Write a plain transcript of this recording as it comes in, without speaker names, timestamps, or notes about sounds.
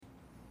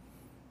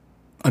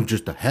I'm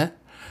just a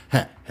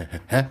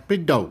happy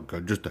dog.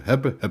 I'm just a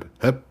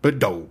happy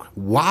dog.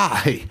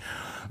 Why?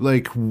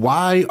 Like,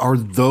 why are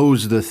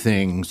those the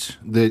things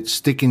that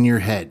stick in your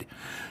head?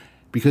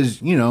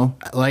 Because,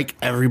 like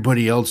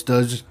everybody else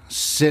does,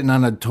 sitting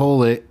on a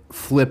toilet,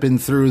 flipping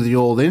through the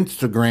old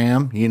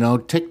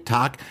Instagram,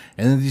 TikTok,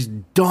 and then these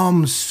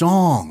dumb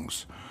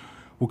songs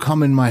will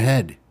come in my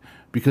head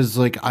because,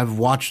 like, I've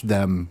watched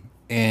them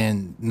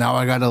and now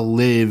I gotta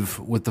live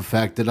with the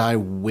fact that I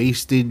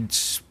wasted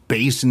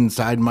space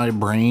inside my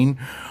brain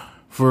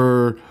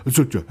for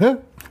such a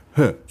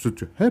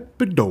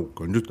happy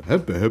dog. I'm just a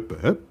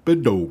happy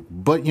dog.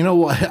 But you know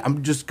what?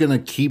 I'm just gonna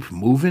keep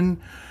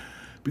moving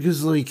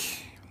because, like,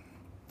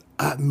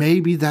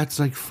 maybe that's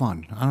like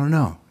fun. I don't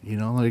know.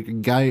 Like a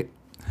guy.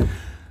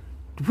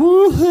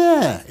 Woo,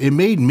 yeah, it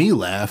made me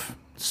laugh.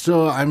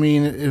 So, I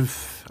mean,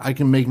 if I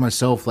can make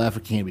myself laugh,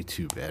 it can't be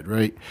too bad,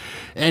 right?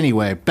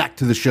 Anyway, back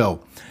to the show.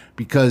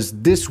 Because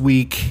this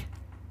week,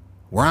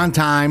 we're on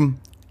time.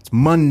 It's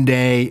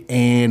Monday,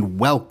 and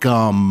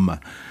welcome.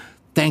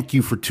 Thank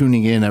you for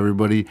tuning in,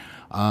 everybody.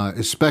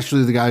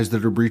 Especially the guys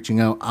that are reaching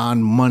out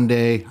on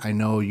Monday. I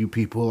know you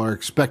people are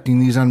expecting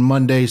these on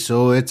Monday,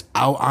 so it's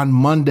out on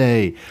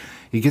Monday.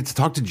 You get to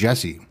talk to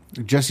Jesse.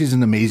 Jesse's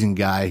an amazing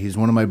guy. He's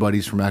one of my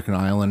buddies from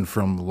Mackinac Island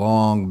from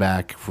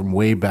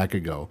way back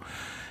ago.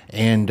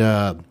 And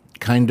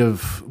kind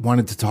of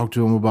wanted to talk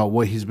to him about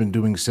what he's been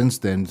doing since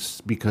then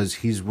because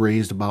he's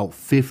raised about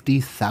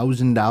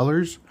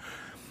 $50,000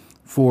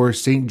 for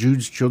St.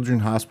 Jude's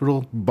Children's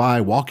Hospital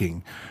by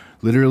walking.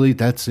 Literally,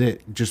 that's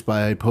it. Just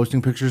by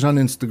posting pictures on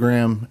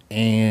Instagram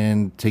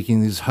and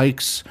taking these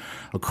hikes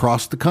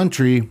across the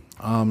country.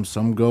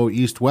 Some go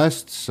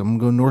east-west, some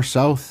go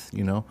north-south,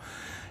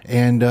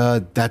 And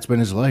that's been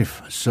his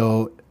life.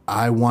 So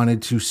I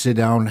wanted to sit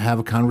down, have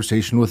a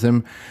conversation with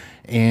him,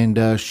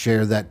 and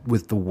share that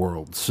with the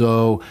world.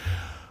 So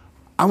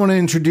I want to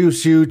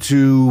introduce you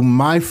to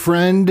my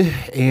friend,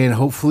 and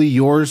hopefully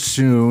yours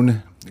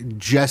soon,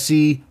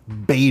 Jesse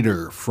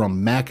Bader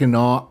from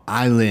Mackinac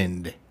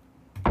Island.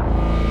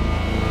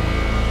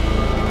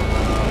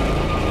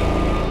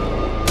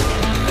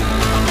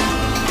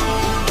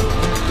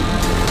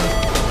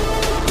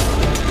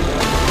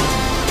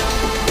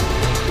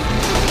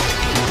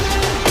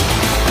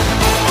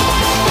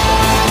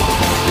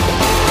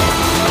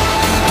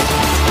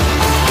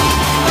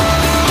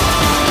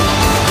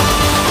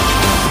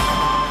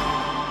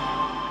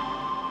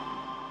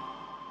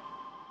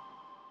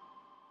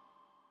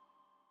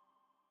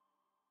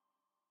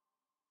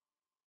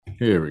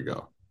 Here we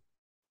go.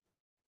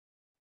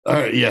 All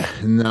right, yeah,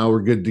 now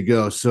we're good to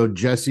go. So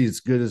Jesse, it's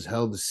good as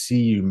hell to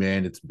see you,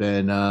 man. It's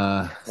been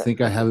I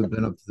think I haven't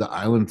been up to the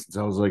island since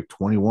I was like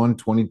 21,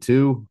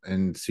 22,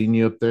 and seen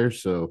you up there,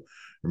 so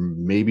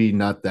maybe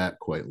not that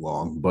quite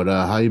long. But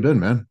how you been,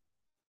 man?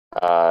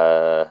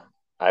 Uh,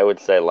 I would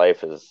say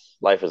life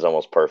is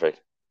almost perfect.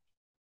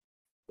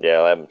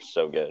 Yeah, I'm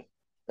so good.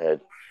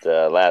 It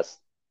last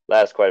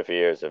quite a few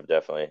years have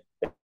definitely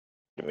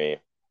made me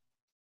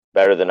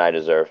better than I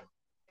deserve.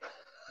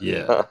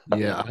 Yeah.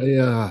 Yeah,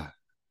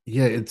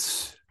 yeah,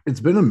 it's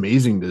been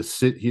amazing to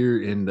sit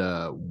here and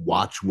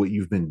watch what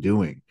you've been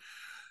doing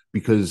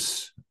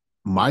because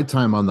my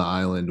time on the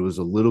island was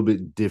a little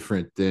bit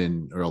different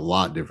than, or a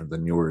lot different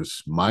than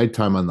yours. My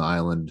time on the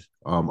island,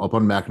 up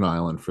on Mackinac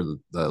Island for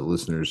the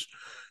listeners,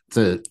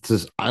 it's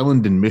this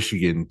island in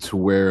Michigan to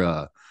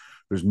where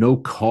there's no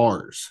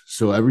cars.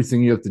 So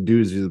everything you have to do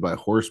is either by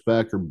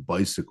horseback or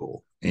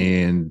bicycle.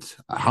 And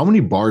how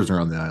many bars are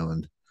on the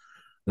island?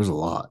 There's a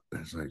lot.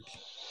 It's like,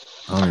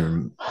 I don't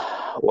even,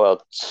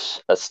 Well,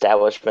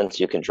 establishments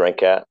you can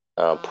drink at,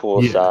 yeah.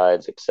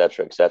 poolsides,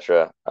 etc.,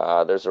 etc.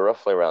 There's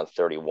roughly around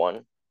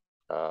 31.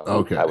 I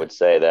Okay. would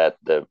say that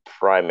the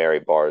primary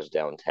bars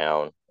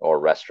downtown or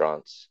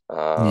restaurants,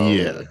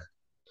 Yeah.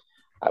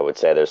 I would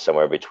say there's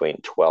somewhere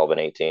between 12 and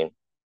 18.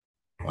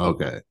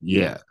 Okay.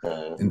 Yeah.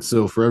 Mm. And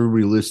so for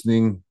everybody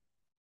listening,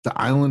 the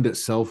island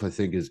itself, I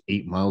think, is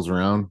 8 miles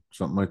around,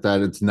 something like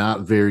that. It's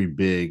not very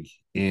big.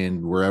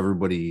 And where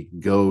everybody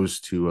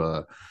goes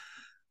to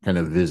kind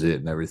of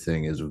visit and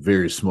everything is a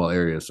very small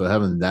area. So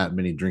having that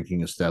many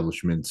drinking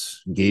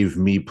establishments gave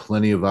me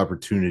plenty of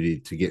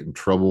opportunity to get in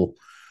trouble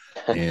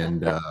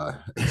and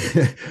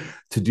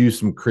to do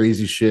some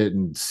crazy shit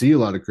and see a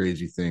lot of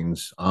crazy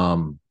things.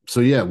 So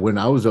yeah, when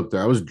I was up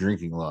there, I was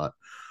drinking a lot.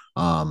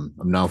 I'm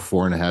now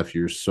 4.5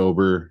 years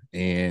sober,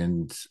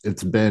 and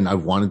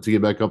I've wanted to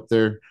get back up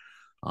there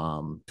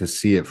to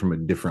see it from a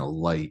different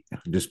light,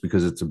 just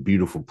because it's a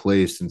beautiful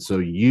place. And so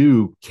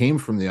you came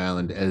from the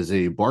island as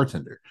a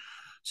bartender.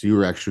 So you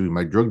were actually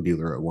my drug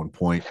dealer at one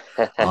point.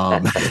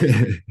 Um,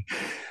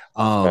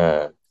 um,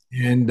 Uh,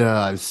 and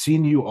I've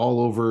seen you all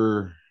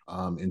over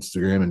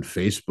Instagram and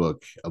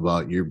Facebook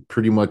about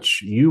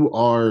you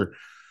are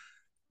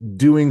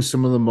doing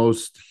some of the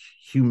most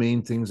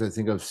humane things I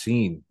think I've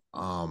seen.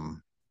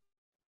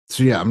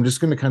 So yeah, I'm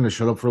just going to kind of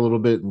shut up for a little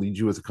bit and lead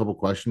you with a couple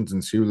questions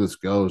and see where this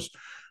goes.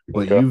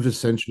 But okay. you've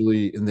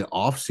essentially, in the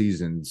off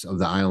seasons of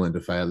the island,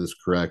 if I have this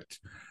correct,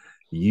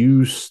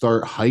 you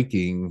start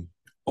hiking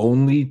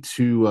only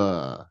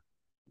to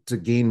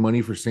gain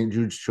money for St.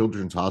 Jude's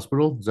Children's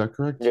Hospital. Is that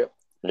correct? Yep.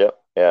 Yep.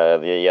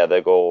 Yeah. Yeah.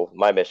 The goal,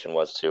 my mission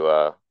was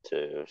to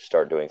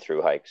start doing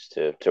through hikes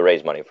to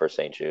raise money for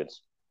St.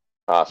 Jude's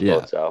Hospital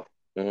Yeah. itself.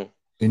 Hmm.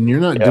 And you're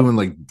not Yep. doing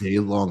like day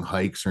long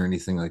hikes or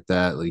anything like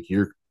that. Like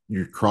you're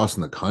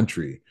crossing the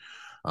country.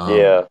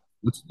 Yeah.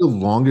 What's the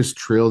longest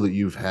trail that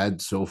you've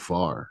had so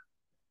far?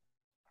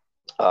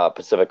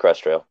 Pacific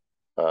Crest Trail,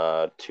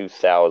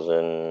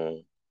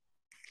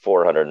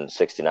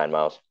 2,469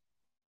 miles.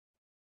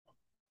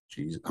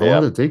 Jeez, how long Yeah.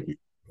 did it take you?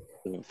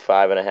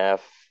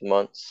 5.5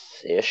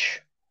 months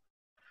ish.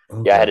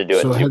 Yeah. I had Okay. to do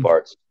it in two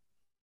parts.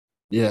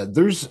 Yeah,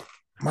 there's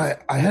my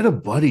I had a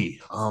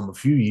buddy a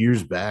few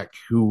years back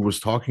who was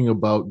talking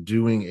about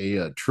doing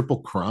a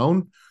triple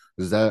crown.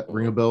 Does that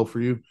ring a Mhm. bell for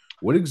you?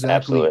 What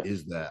exactly Absolutely.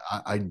 is that?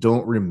 I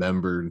don't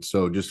remember. And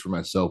so just for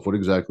myself, what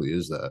exactly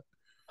is that?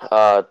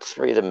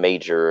 Three of the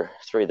major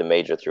through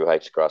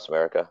hikes across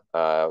America.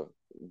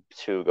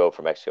 Two go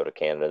from Mexico to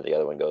Canada. The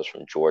other one goes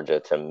from Georgia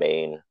to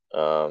Maine.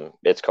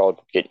 It's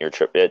called getting your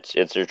trip. It's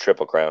your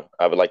triple crown.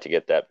 I would like to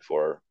get that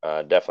before,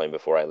 definitely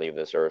before I leave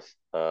this earth.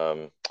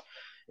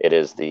 It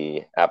is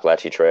the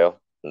Appalachian Trail,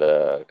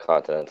 the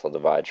Continental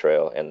Divide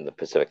Trail, and the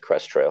Pacific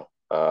Crest Trail.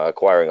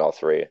 Acquiring all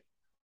three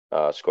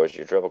scores you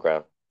your triple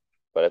crown.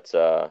 But it's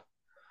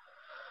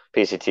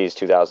PCT is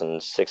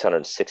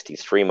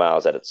 2,663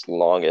 miles at its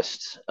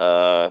longest.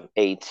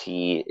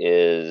 AT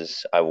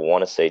is, I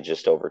want to say,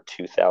 just over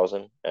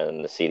 2,000,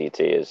 and the CDT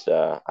is,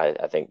 I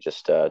think,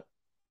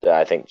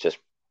 I think just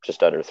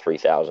under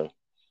 3,000.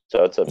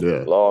 So it's a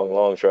Yeah. long,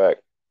 long track.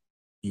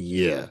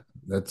 Yeah,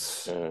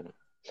 that's Mm,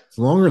 it's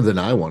longer than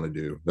I want to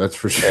do. That's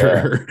for yeah.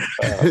 sure.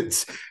 Uh,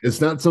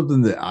 It's not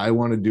something that I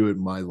want to do at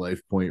my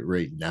life point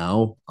right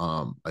now.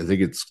 I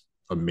think it's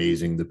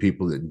amazing the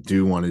people that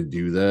do want to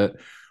do that.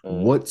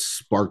 mm, What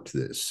sparked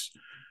this?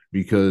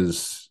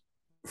 Because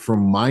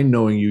from my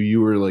knowing you,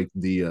 you were like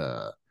the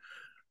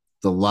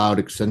loud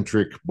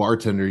eccentric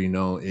bartender,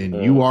 and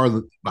you mm.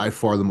 are by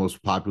far the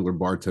most popular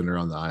bartender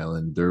on the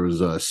island. There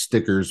was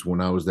stickers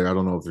when I was there. I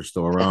don't know if they're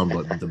still around,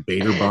 but the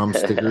Bader Bomb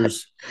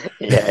stickers.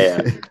 Yeah,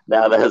 yeah.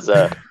 Now those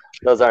aren't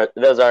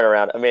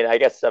around. I mean, I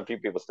guess some few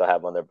people still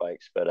have them on their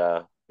bikes,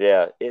 but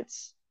yeah,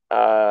 it's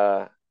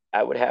I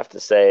would have to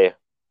say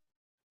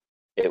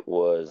it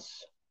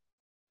was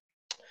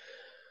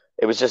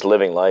it was just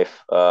living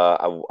life.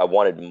 I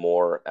wanted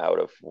more out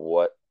of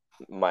what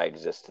my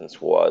existence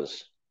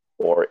was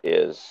or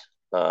is.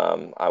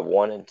 I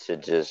wanted to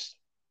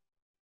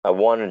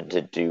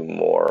do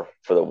more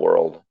for the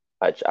world.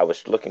 I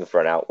was looking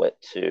for an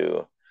outlet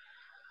to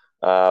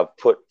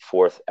put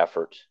forth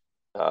effort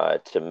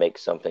to make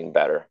something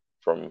better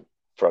from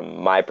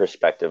my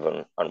perspective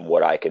on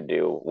what I could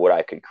do, what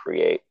I could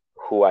create,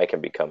 who I can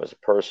become as a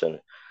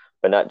person,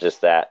 but not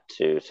just that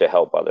to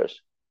help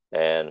others.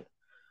 And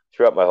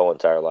throughout my whole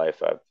entire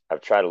life,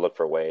 I've tried to look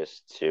for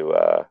ways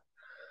to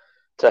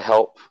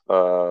help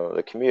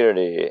the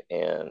community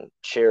and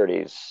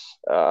charities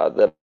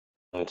that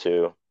I'm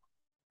into,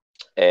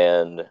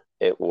 and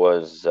it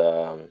was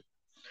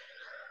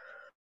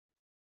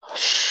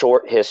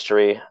short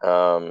history.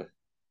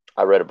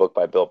 I read a book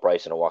by Bill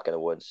Bryson, A Walk in the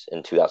Woods,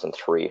 in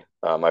 2003.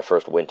 My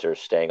first winter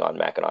staying on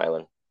Mackinac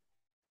Island,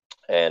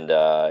 and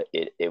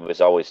it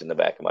was always in the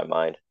back of my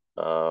mind.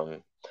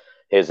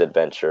 His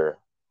adventure,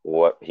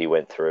 what he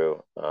went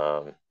through,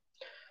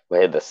 we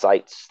had the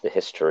sights, the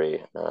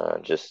history,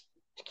 just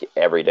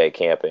everyday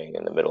camping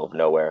in the middle of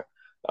nowhere,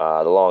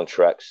 the long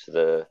treks,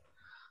 the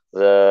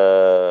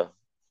the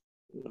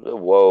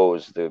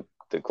woes, the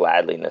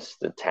gladliness,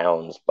 the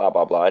towns, blah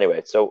blah blah.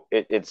 Anyway, so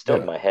it instilled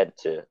in Yeah. my head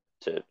to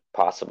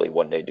possibly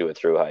one day do a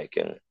through hike,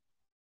 and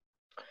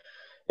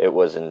it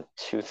was in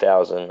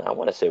 2000. I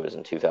want to say it was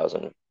in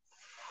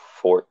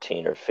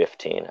 2014 or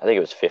 15. I think it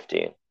was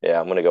 15. Yeah,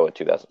 I'm gonna go with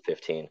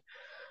 2015.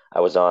 I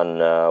was on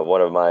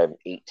one of my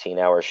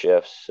 18-hour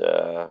shifts.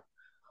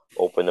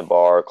 Open the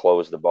bar,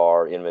 close the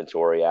bar,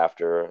 inventory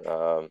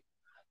after.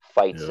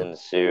 Fights Yeah.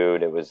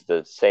 ensued. It was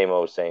the same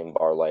old same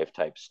bar life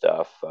type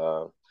stuff.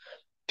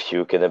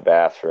 Puke in the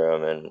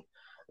bathroom, and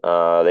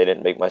they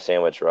didn't make my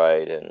sandwich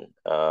right, and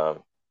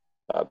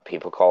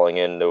people calling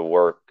in to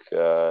work,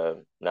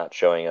 not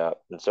showing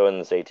up. And so in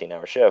this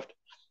 18-hour shift,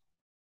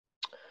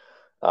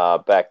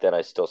 back then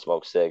I still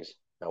smoked cigs.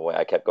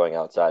 I kept going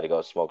outside to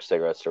go smoke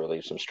cigarettes to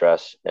relieve some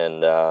stress,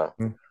 and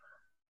Hmm.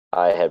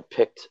 I had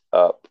picked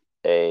up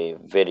a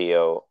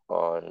video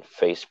on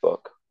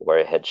Facebook where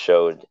it had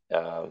showed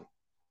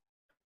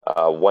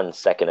 1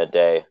 second a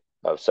day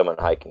of someone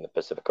hiking the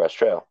Pacific Crest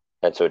Trail.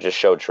 And so it just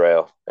showed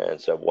trail. And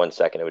so 1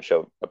 second it would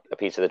show a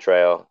piece of the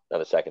trail,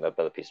 another second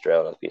another piece of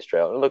trail, another piece of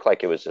trail. And it looked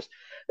like it was just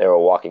they were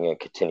walking in a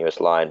continuous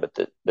line, but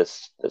the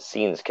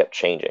scenes kept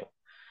changing.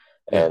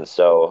 Yeah. And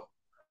so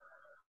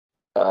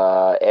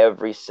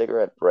every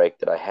cigarette break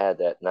that I had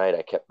that night,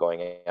 I kept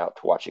going out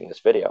to watching this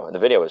video. And the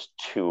video was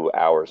 2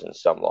 hours and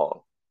some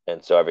long.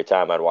 And so every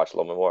time I'd watch a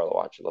little bit more, I'd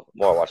watch a little bit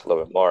more, watch a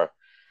little bit more.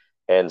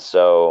 And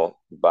so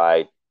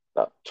by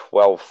about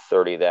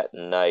 12:30 that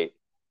night,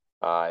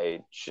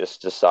 I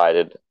just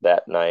decided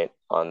that night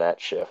on that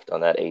shift,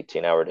 on that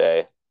 18-hour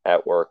day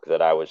at work,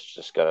 that I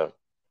was gonna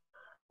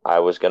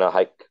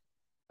hike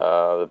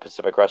the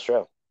Pacific Crest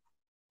Trail.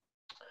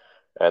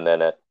 And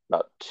then at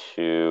about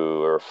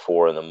 2 or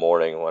 4 in the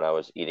morning, when I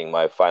was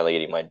finally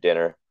eating my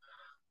dinner,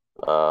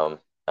 on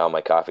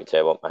my coffee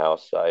table at my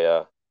house,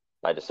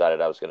 I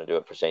decided I was going to do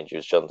it for St.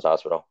 Jude's Children's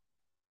Hospital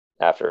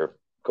after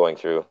going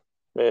through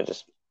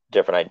just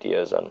different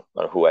ideas on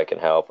who I can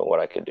help and what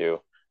I could do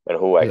and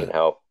who I can Yeah.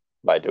 help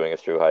by doing a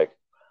through hike.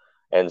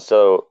 And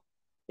so,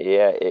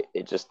 yeah,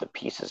 it just the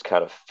pieces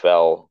kind of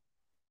fell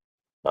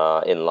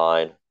in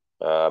line.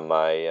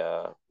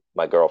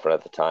 My girlfriend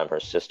at the time, her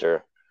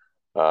sister,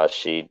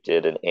 she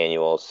did an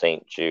annual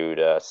St.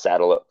 Jude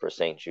saddle up for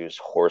St. Jude's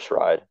horse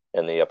ride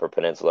in the Upper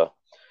Peninsula,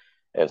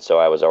 and so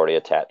I was already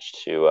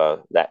attached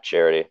to that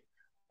charity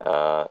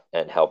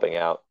and helping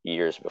out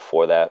years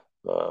before that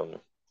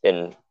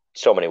in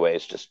so many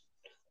ways, just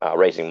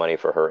raising money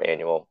for her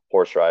annual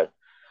horse ride.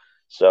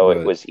 So it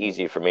Right. was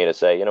easy for me to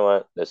say, you know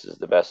what, this is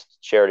the best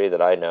charity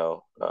that I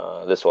know.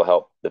 This will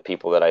help the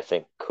people that I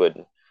think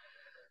could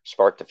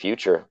spark the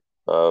future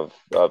of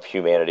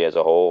humanity as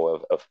a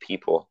whole, of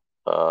people.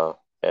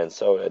 And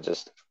so it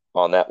just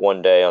on that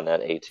one day, on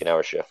that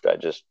 18-hour shift,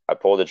 I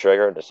pulled the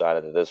trigger and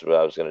decided that this is what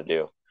I was going to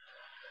do.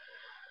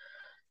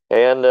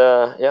 And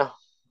yeah,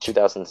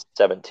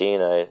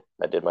 2017, I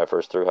did my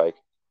first through hike.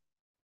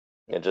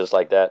 And just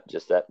like that,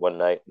 just that one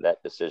night,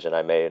 that decision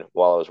I made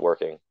while I was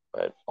working.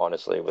 But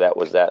honestly, that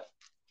was that.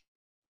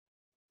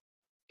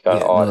 Kind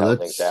of Yeah. odd No, how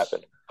things that's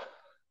happen.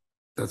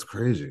 that's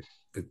crazy.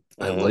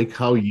 I Hmm. like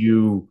how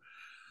you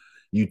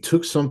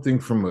took something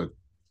from a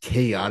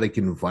chaotic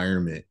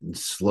environment and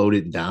slowed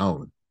it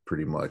down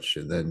pretty much,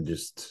 and then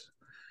just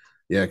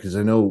yeah, because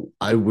I know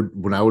I would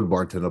when I would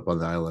bartend up on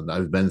the island,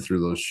 I've been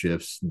through those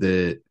shifts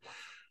that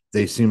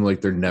they seem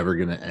like they're never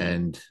going to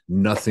end.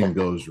 Nothing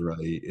goes right.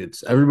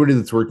 It's everybody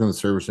that's worked in the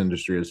service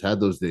industry has had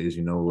those days,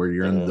 where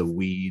you're in Hmm. the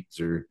weeds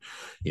or,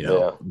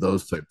 Yeah.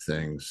 those type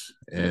things.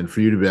 And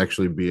for you to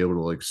actually be able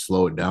to like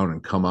slow it down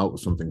and come out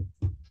with something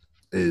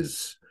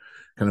is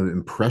kind of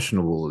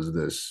impressionable as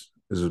this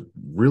is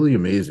really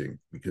amazing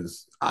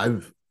because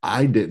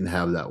I didn't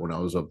have that when I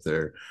was up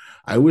there.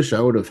 I wish I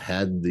would have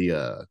had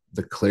the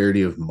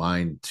clarity of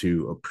mind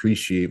to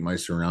appreciate my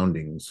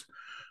surroundings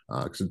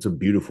because it's a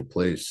beautiful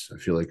place. I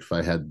feel like if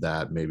I had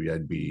that, maybe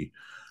I'd be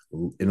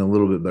in a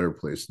little bit better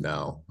place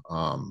now.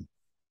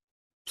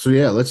 So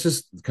yeah, let's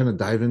just kind of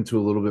dive into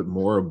a little bit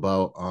more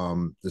about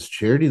this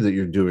charity that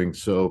you're doing.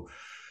 So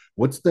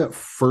what's that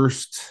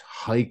first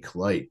hike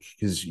like?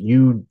 Because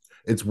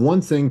it's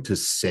one thing to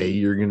say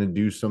you're going to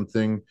do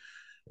something,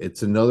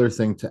 it's another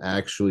thing to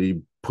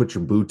actually put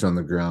your boots on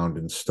the ground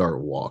and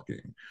start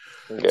walking.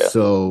 Yeah.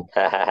 So,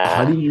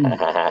 how do you, you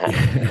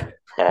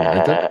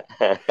like that?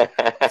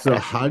 So,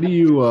 how do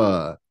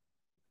you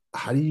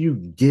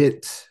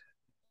get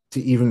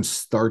to even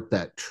start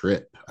that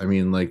trip? I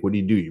mean, like, what do?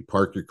 You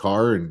park your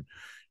car and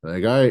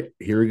like, all right,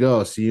 here we go.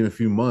 I'll see you in a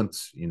few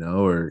months,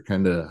 or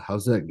kind of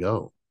how's that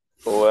go?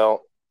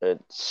 Well, it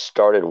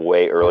started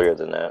way earlier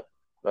than that.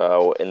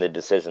 In the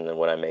decision that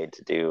when I made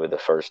to do the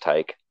first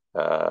hike,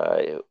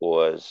 it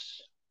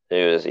was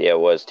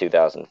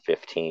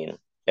 2015.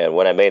 And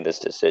when I made this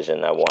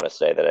decision, I want to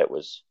say that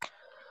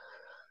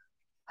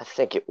I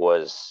think it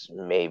was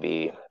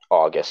maybe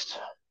August.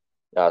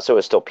 So it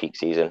was still peak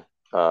season.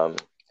 Um,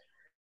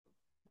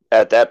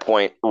 at that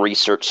point,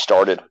 research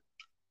started.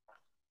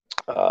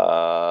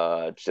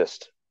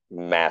 Just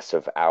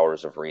massive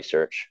hours of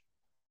research.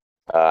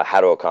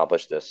 How to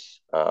accomplish this?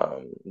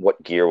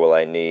 What gear will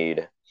I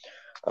need?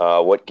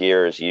 What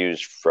gear is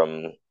used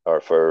from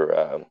or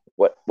for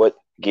what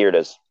gear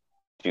do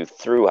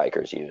through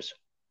hikers use?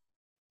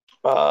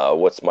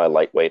 What's my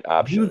lightweight Can you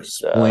options?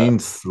 explain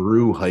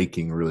through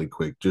hiking really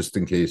quick, just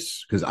in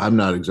case, because I'm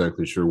not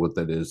exactly sure what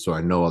that is, so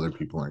I know other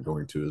people aren't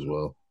going to as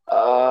well.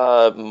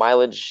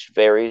 Mileage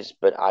varies,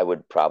 but I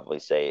would probably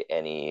say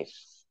any.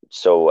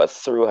 So a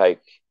through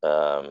hike,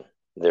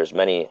 there's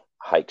many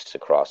hikes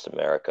across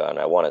America, and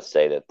I want to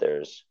say that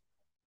there's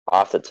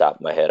off the top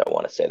of my head, I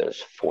want to say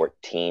there's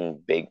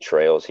 14 big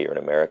trails here in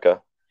America.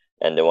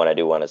 And then when I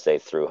do want to say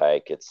through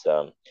hike, it's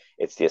the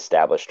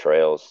established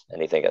trails,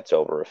 anything that's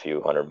over a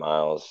few hundred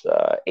miles,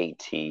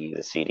 AT,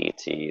 the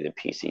CDT, the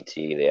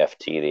PCT, the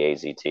FT, the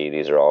AZT.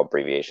 These are all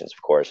abbreviations,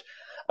 of course.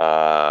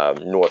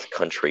 North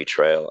Country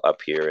Trail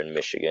up here in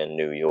Michigan,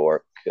 New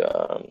York,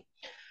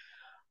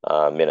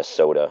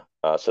 Minnesota.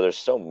 So there's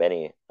so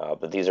many,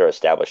 but these are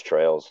established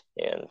trails.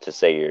 And to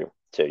say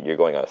you're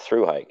going on a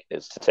through hike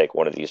is to take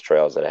one of these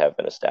trails that have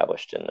been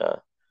established and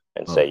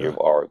say you Okay.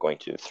 are going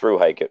to through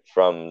hike it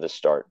from the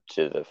start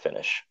to the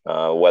finish,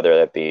 whether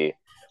that be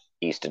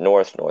east to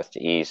north, north to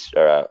east,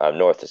 or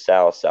north to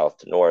south, south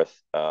to north,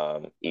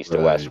 east to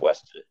west, Right.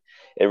 west to.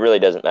 It really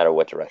doesn't matter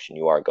what direction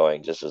you are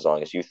going, just as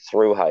long as you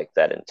through hike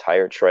that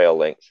entire trail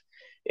length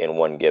in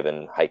one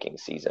given hiking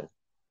season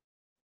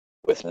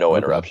with no Okay.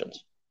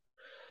 interruptions.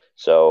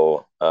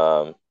 So,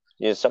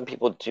 some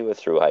people do a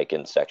through hike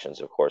in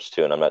sections, of course,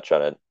 too, and I'm not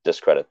trying to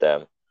discredit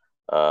them.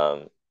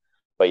 Um,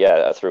 but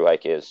yeah, a through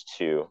hike is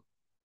to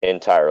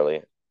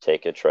entirely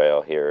take a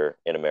trail here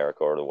in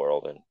America or the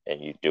world, and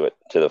you do it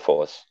to the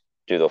fullest,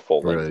 do the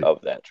full length Right.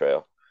 of that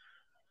trail.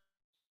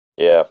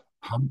 Yeah.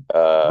 How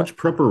Uh, much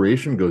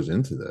preparation goes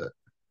into that?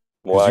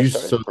 well, Because I you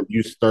started so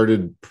you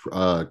started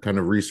kind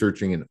of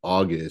researching in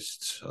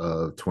August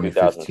of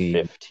 2015.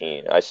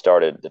 2015. I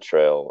started the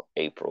trail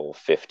April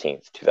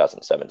 15th,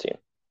 2017.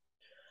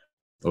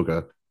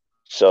 Okay.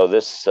 So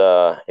this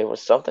it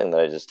was something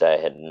that I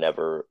had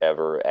never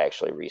ever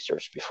actually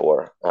researched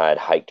before. I had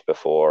hiked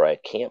before, I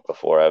had camped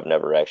before. I've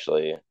never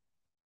actually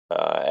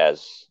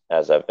as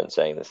I've been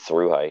saying, the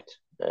through hiked.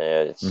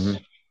 It's Hmm.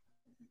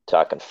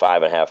 talking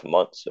 5.5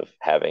 months of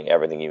having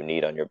everything you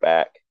need on your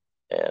back,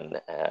 and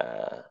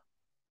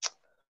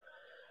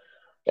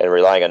and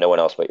relying on no one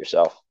else but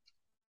yourself.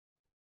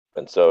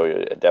 And so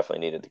I definitely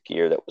needed the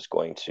gear that was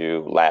going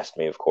to last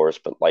me, of course,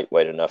 but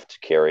lightweight enough to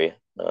carry.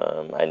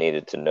 I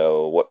needed to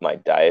know what my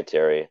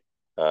dietary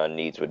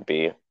needs would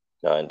be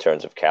in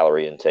terms of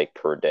calorie intake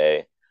per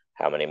day,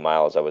 how many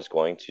miles I was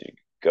going to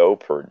go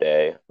per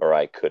day, or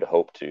I could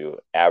hope to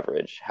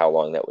average, how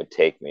long that would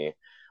take me,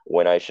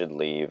 when I should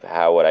leave,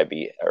 how would I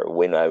be, or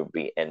when I would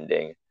be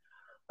ending.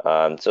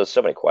 So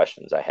many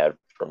questions I had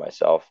for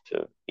myself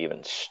to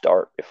even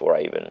start before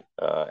I even,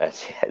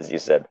 as you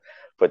said,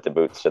 put the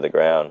boots to the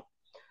ground.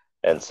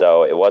 And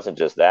so it wasn't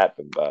just that,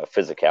 but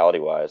physicality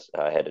wise,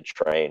 I had to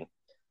train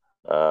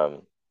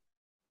um,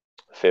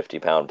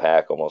 50-pound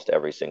pack almost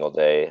every single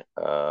day,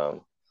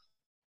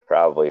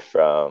 probably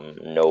from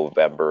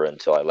November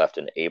until I left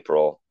in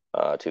April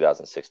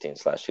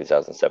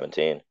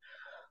 2016/2017.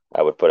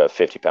 I would put a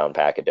 50-pound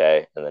pack a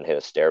day and then hit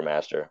a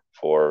Stairmaster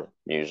for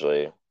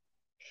usually,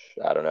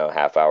 I don't know,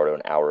 half hour to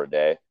an hour a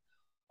day.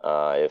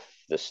 If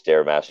the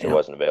Stairmaster Damn.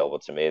 wasn't available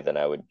to me, then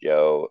I would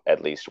go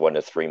at least 1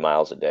 to 3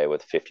 miles a day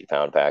with a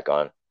 50-pound pack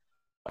on.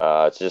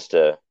 It's just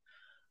to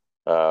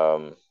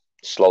um,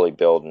 slowly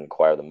build and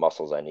acquire the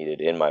muscles I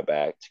needed in my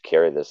back to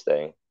carry this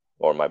thing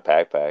or my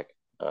backpack.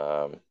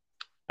 Um,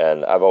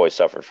 and I've always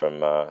suffered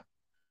from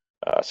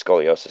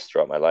scoliosis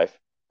throughout my life.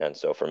 And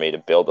so for me to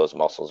build those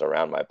muscles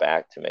around my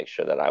back to make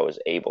sure that I was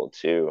able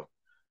to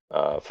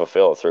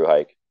fulfill a through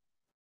hike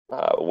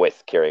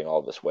with carrying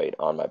all this weight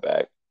on my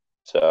back.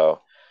 So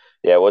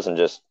yeah, it wasn't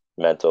just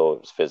mental;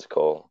 it was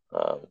physical.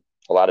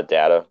 A lot of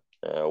data,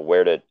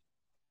 where to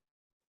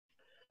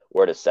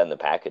send the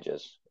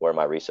packages, where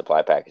my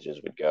resupply packages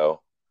would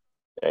go.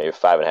 You're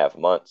 5.5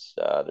 months.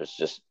 There's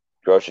just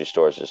grocery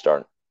stores just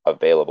aren't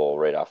available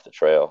right off the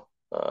trail.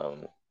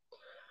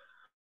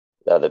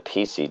 The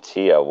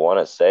PCT, I want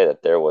to say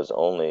that there was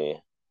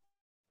only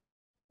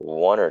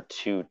one or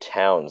two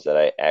towns that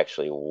I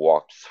actually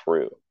walked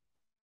through,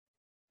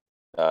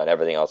 and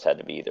everything else had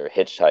to be either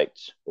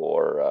hitchhiked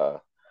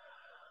or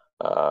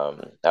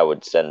I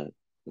would send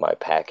my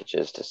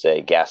packages to,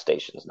 say, gas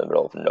stations in the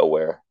middle of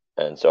nowhere.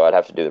 And so I'd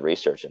have to do the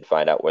research and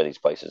find out where these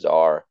places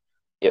are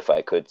if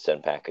I could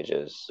send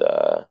packages.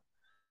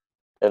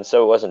 And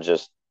so it wasn't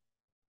just,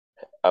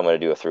 I'm going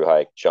to do a through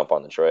hike, jump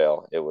on the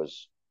trail. It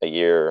was a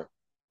year,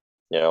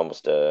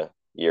 almost a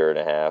year and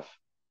a half,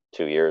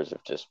 2 years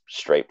of just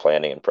straight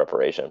planning and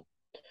preparation.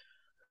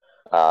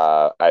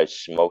 I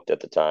smoked at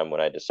the time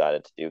when I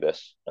decided to do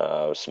this.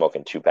 I was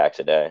smoking 2 packs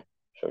a day.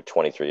 So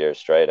 23 years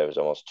straight, I was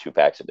almost 2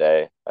 packs a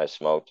day. I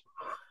smoked.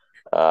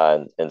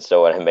 And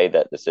so when I made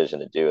that decision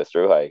to do a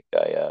through hike,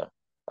 I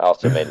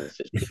also made a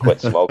decision to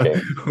quit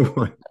smoking.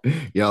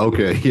 Yeah,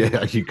 okay.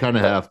 Yeah, you kind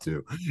of have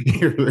to.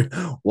 You're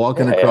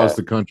walking across Yeah,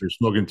 the country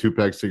smoking 2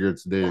 pack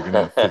cigarettes a day. You're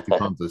gonna have 50 yeah.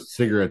 pounds of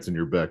cigarettes in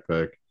your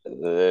backpack.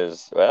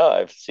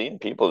 I've seen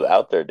people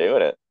out there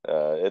doing it.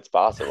 It's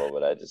possible,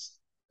 but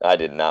I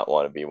did not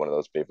want to be one of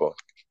those people.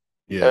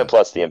 And then Yeah.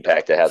 plus the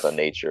impact it has on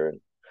nature.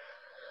 And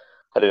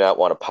I did not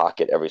want to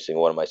pocket every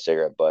single one of my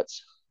cigarette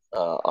butts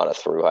on a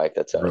through hike.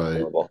 That sounded Right.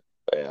 horrible.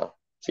 But yeah.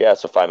 So, yeah,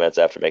 so 5 minutes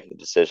after making the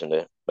decision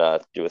to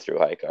do a through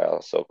hike, I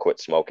also quit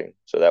smoking.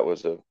 So that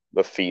was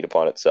a feat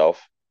upon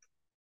itself.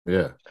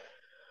 Yeah.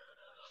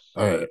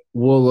 All right.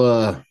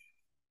 Well,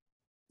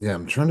 yeah,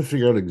 I'm trying to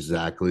figure out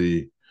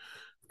exactly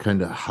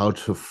kind of how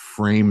to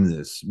frame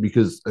this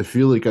because I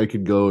feel like I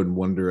could go in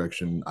one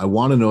direction. I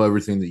want to know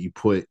everything that you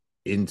put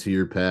into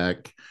your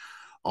pack,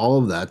 all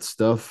of that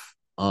stuff.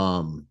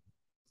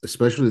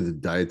 Especially the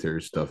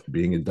dietary stuff.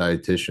 Being a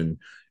dietitian,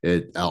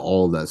 it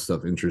all of that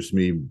stuff interests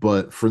me.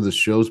 But for the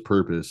show's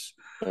purpose,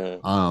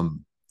 Mm,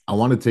 um, I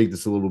want to take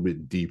this a little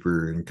bit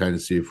deeper and kind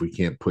of see if we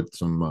can't put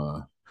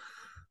some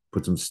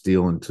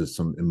steel into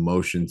some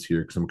emotions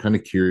here because I'm kind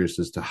of curious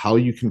as to how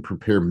you can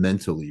prepare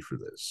mentally for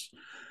this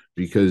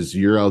because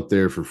you're out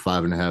there for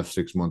 5.5,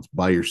 6 months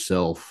by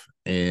yourself.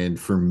 And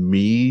for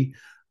me,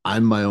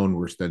 I'm my own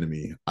worst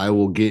enemy. I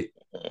will get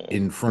mm.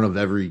 in front of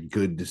every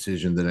good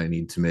decision that I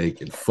need to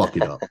make and fuck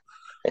it up.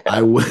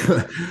 I Yeah,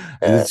 will.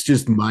 yeah, It's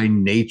just my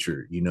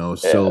nature, you know.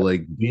 So yeah.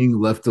 like being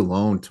left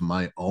alone to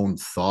my own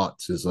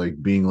thoughts is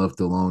like being left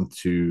alone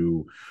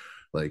to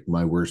like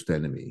my worst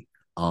enemy.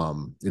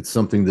 It's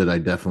something that I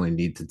definitely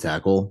need to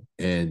tackle,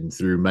 and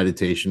through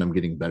meditation, I'm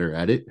getting better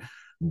at it.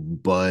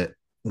 But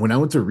when I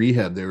went to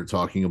rehab, they were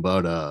talking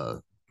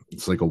about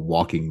It's like a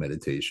walking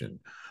meditation.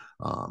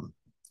 Um,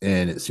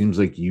 and it seems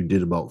like you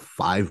did about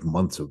 5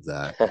 months of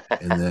that.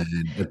 And then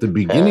at the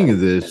beginning of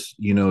this,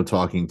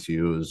 talking to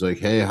you, it was like,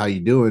 hey, how you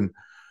doing?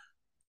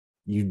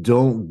 You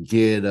don't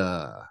get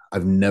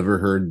I've never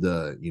heard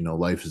the,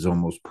 life is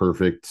almost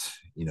perfect,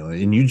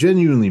 and you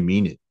genuinely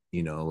mean it,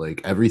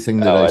 like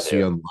everything that Oh, I I see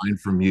do. online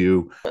from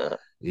you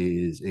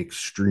is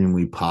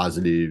extremely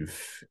positive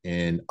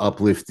and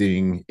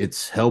uplifting.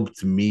 It's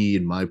helped me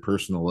in my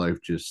personal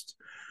life, just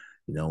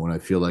when I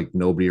feel like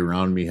nobody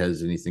around me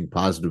has anything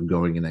positive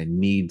going and I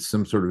need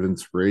some sort of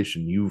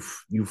inspiration.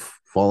 You've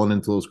fallen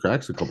into those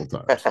cracks a couple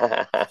times.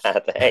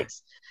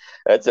 Thanks.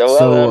 That's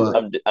well.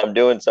 So I'm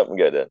doing something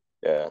good then.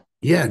 Yeah.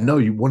 yeah, no,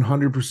 you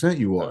 100%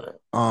 you are.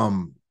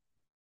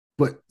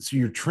 But so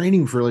you're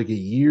training for like a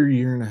year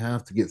and a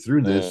half to get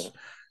through this. Mm.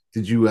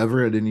 Did you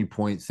ever at any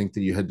point think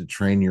that you had to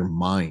train your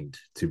mind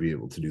to be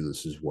able to do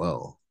this as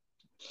well?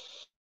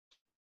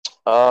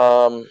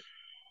 Um.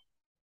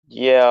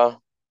 Yeah.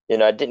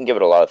 I didn't give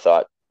it a lot of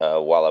thought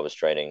while I was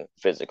training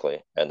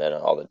physically, and then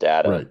all the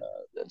data, Right.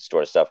 and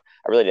sort of stuff.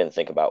 I really didn't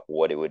think about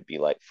what it would be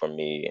like for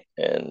me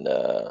and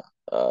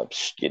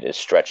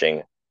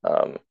stretching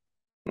um,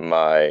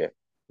 my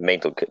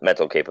mental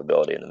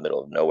capability in the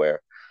middle of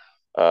nowhere.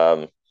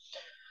 Um,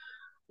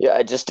 yeah,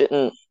 I just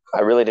didn't.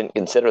 I really didn't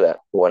consider that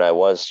when I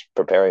was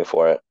preparing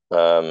for it.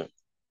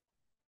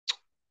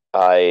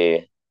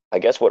 I I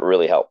guess what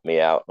really helped me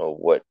out, or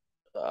what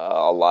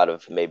a lot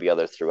of maybe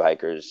other through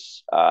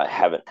hikers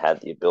haven't had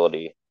the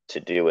ability to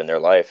do in their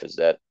life, is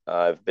that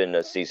I've been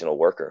a seasonal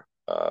worker,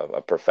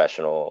 a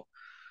professional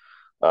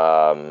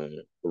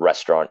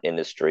restaurant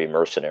industry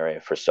mercenary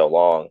for so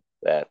long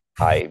that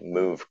I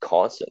move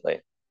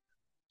constantly.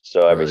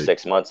 So every Right.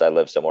 6 months, I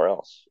live somewhere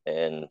else.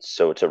 And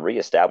so to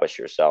reestablish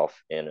yourself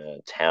in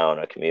a town,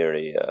 a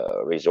community,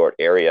 a resort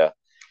area,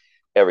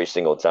 every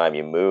single time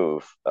you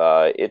move,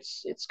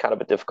 it's kind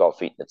of a difficult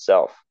feat in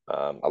itself.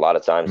 A lot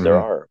of times there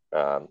Mm-hmm.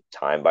 are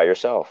time by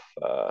yourself.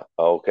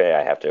 Okay,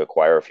 I have to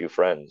acquire a few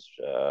friends.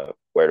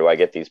 Where do I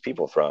get these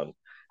people from?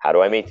 How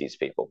do I meet these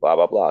people? Blah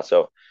blah blah.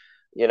 So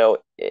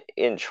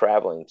in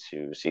traveling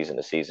to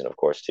season, of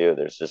course, too,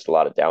 there's just a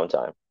lot of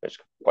downtime. There's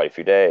quite a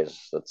few days.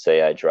 Let's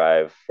say I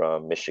drive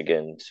from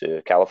Michigan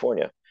to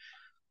California.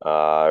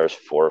 There's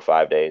 4 or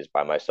 5 days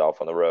by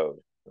myself on the road.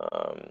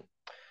 Um,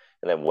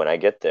 and then when I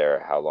get there,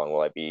 how long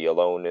will I be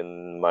alone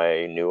in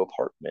my new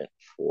apartment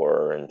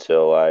for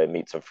until I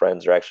meet some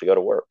friends or actually go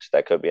to work? So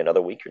that could be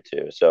another week or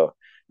two. So,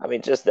 I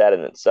mean, just that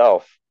in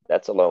itself,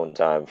 that's alone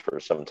time for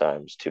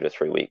sometimes 2 to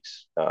 3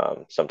 weeks,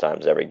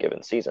 sometimes every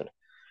given season.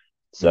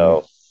 Mm-hmm.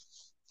 So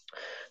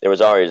there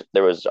was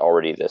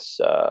already this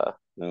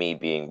me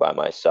being by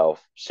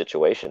myself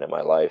situation in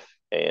my life,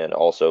 and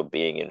also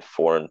being in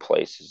foreign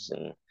places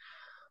and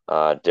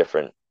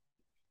different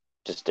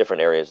just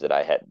different areas that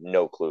I had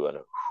no clue on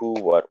who,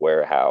 what,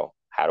 where, how.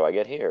 How do I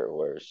get here?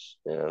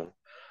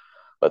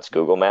 Let's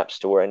Google Maps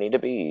to where I need to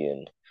be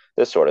and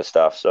this sort of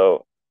stuff.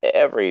 So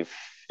every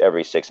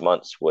every 6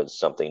 months was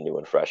something new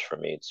and fresh for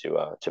me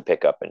to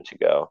pick up and to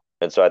go.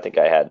 And so I think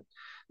I had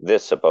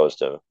this opposed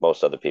to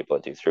most other people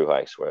that do through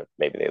hikes, where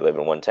maybe they live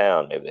in one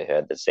town, maybe they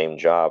had the same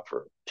job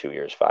for 2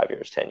 years, 5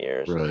 years, 10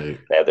 years. Right.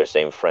 They have their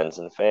same friends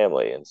and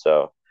family, and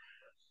so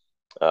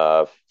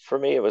for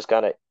me, it was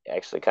kind of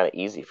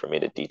easy for me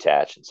to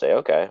detach and say,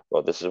 okay,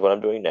 well, this is what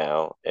I'm doing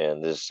now,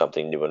 and this is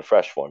something new and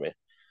fresh for me.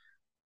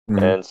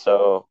 Mm-hmm. And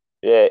so,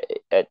 yeah,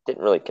 I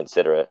didn't really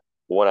consider it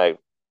when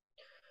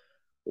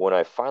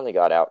I finally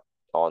got out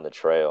on the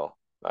trail.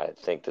 I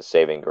think the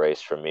saving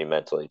grace for me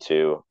mentally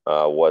too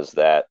was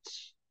that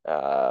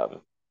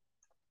um,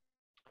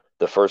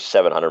 the first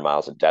 700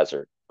 miles of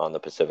desert on the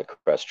Pacific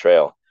Crest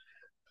Trail,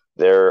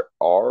 there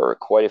are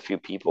quite a few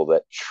people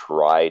that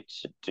try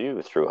to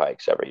do through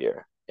hikes every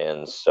year.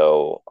 And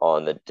so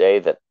on the day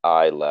that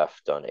I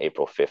left on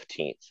April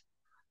 15th,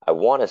 I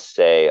want to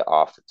say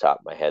off the top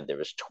of my head, there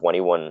was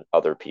 21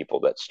 other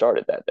people that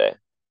started that day.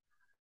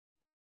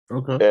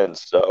 Okay. And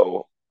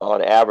so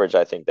on average,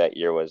 I think that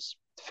year was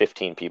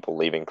 15 people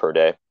leaving per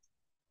day.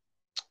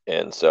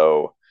 And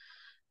so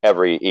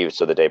even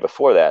so the day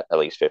before that, at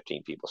least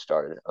 15 people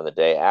started. On the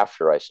day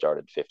after I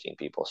started, 15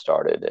 people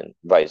started, and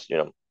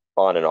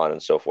on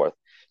and so forth.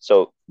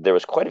 So there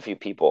was quite a few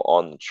people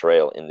on the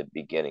trail in the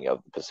beginning of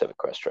the Pacific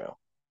Crest Trail.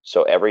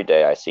 So every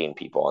day I seen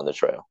people on the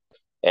trail,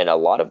 and a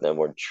lot of them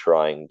were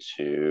trying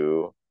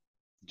to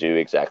do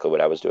exactly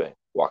what I was doing,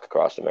 walk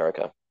across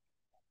America.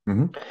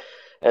 Mm-hmm.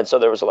 And so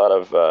there was a lot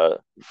of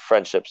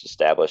friendships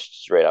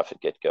established right off the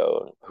get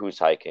go. Who's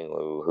hiking,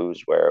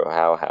 who's where,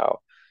 how,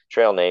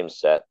 trail names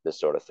set, this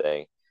sort of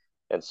thing.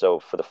 And so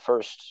for the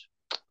first,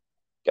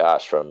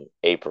 gosh, from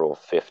April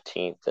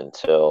 15th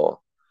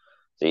until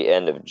the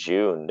end of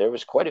June, there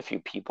was quite a few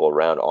people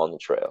around on the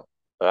trail.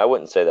 And I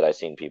wouldn't say that I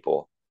seen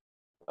people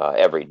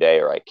every day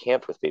or I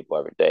camped with people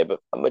every day, but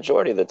a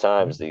majority of the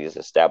times, these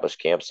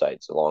established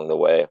campsites along the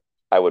way,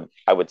 I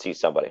would see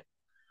somebody.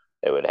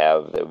 There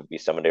would be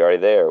somebody already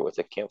there with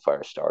a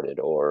campfire started,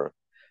 or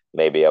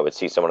maybe I would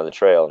see someone on the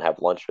trail and have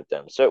lunch with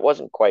them. So it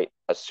wasn't quite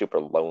a super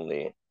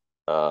lonely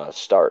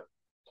start.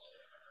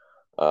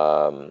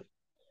 Um,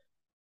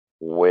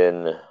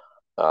 when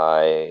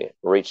I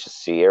reached the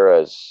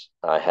Sierras,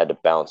 I had to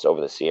bounce over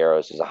the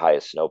Sierras as the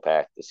highest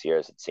snowpack the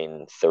Sierras had seen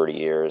in 30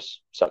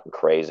 years, something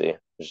crazy.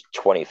 There's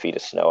 20 feet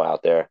of snow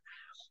out there.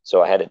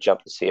 So I had to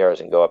jump the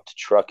Sierras and go up to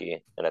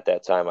Truckee. And at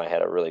that time, I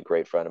had a really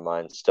great friend of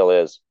mine, still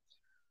is.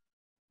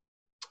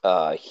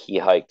 He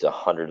hiked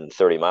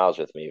 130 miles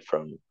with me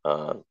from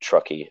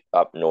Truckee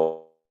up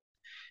north.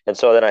 And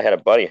so then I had a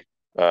buddy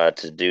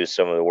to do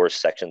some of the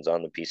worst sections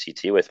on the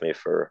PCT with me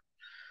for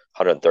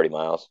 130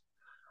 miles.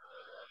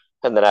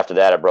 And then after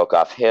that, I broke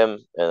off him,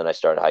 and then I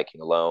started hiking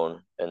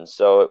alone. And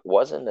so it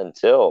wasn't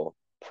until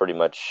pretty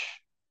much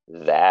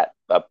that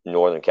up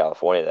Northern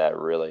California that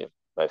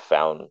I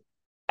found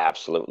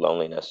absolute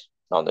loneliness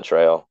on the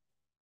trail.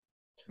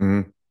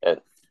 Mhm.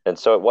 And and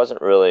so it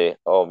wasn't really,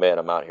 oh man,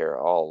 I'm out here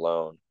all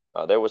alone.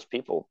 There was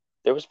people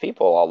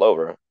all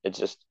over.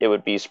 It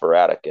would be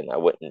sporadic, and I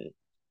wouldn't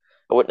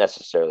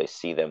necessarily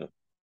see them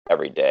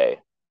every day.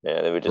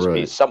 And there would just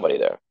be Right. somebody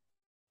there.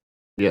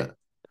 Yeah.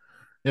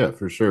 Yeah,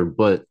 for sure.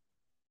 But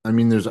I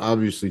mean, there's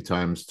obviously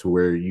times to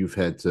where you've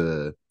had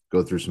to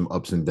go through some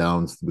ups and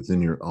downs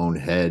within your own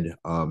head.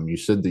 You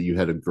said that you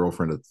had a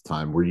girlfriend at the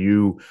time. Were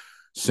you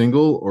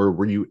single or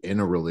were you in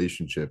a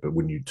relationship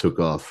when you took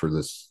off for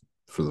the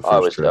first I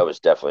trip? was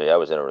definitely I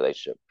was in a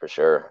relationship for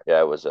sure.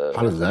 Yeah, it was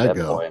How does at that that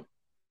go? point.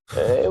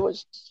 It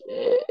was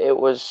it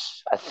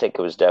was I think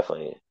it was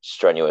definitely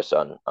strenuous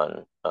on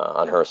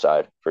her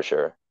side for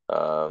sure.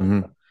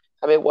 Hmm.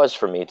 I mean, it was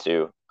for me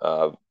too.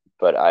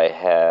 But I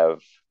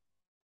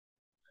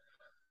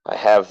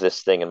have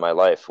this thing in my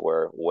life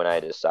where when I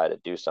decide to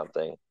do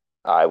something,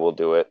 I will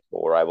do it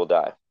or I will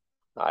die.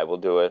 I will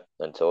do it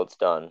until it's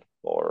done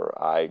or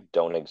I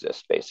don't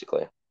exist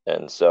basically.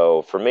 And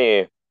so for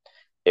me,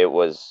 it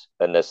was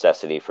a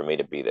necessity for me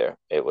to be there.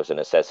 It was a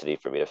necessity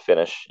for me to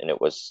finish, and it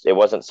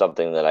wasn't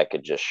something that I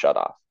could just shut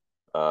off.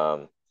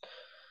 Um,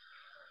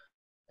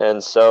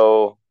 and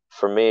so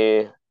for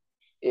me,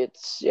 it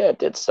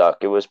did suck.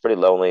 It was pretty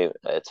lonely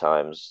at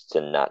times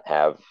to not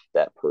have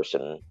that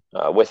person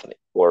with me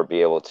or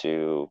be able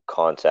to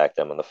contact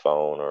them on the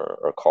phone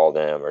or call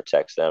them or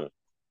text them.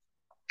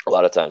 A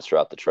lot of times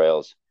throughout the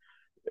trails,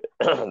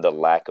 the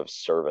lack of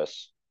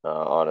service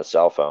on a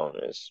cell phone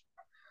is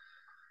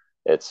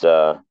it's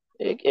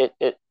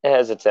it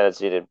has a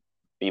tendency to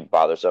be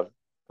bothersome.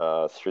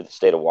 Through the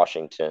state of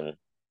Washington,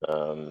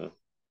 um,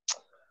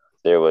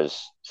 there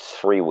was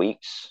 3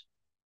 weeks,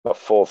 a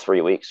full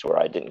 3 weeks where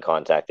I didn't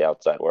contact the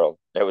outside world.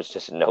 There was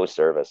just no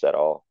service at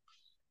all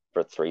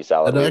for 3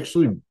 solid That weeks.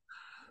 actually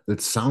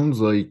that sounds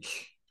like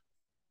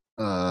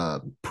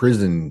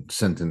prison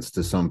sentence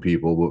to some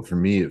people, but for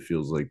me it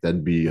feels like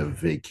that'd be a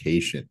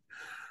vacation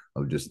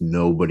of just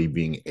nobody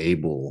being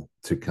able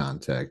to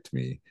contact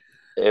me.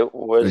 It Are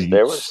was you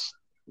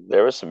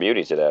there was some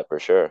beauty to that for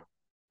sure.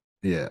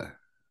 yeah.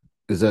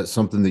 Is that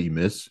something that you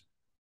miss?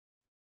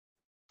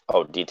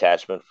 Oh,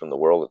 detachment from the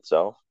world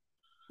itself.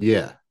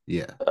 Yeah,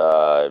 yeah.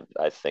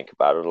 I think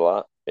about it a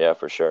lot. Yeah,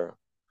 for sure.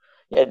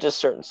 Yeah, just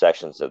certain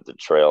sections of the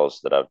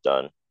trails that I've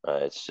done.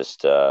 It's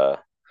just and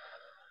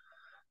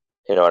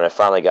I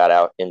finally got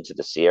out into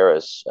the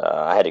Sierras.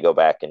 I had to go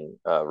back and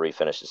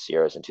refinish the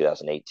Sierras in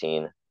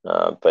 2018.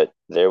 But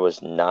there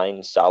was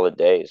 9 solid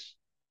days,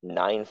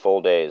 9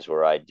 full days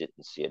where I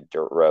didn't see a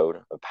dirt road,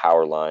 a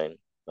power line,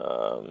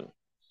 um,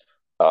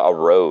 a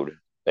road.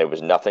 There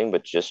was nothing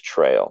but just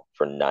trail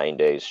for 9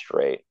 days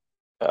straight.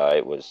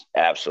 It was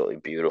absolutely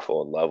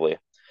beautiful and lovely.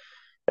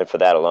 And for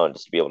that alone,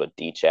 just to be able to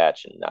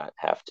detach and not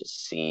have to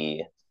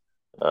see,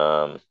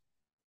 um,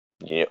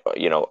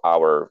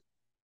 our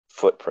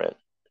footprint,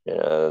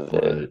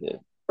 Right. the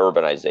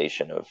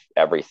urbanization of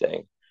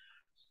everything.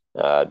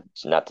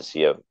 Not to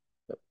see a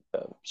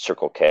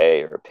Circle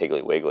K or a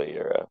Piggly Wiggly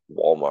or a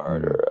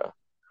Walmart Mm.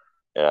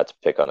 not to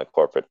pick on the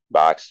corporate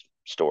box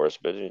stores,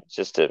 but it's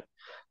just to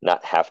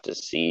not have to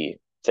see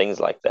things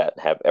like that,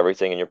 have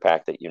everything in your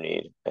pack that you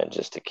need, and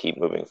just to keep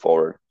moving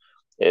forward.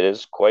 It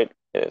is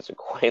a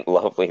quite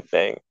lovely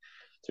thing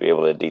to be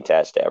able to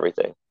detach to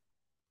everything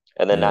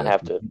and then not Yeah.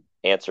 have to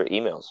answer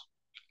emails.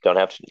 You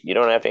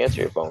don't have to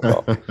answer your phone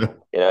call.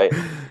 You know,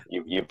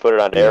 you put it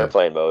on Yeah.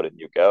 airplane mode and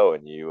you go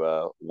and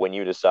you when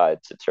you decide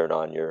to turn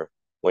on your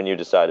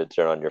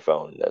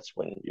phone, that's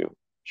when you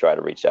try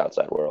to reach the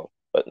outside world.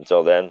 But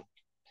until then,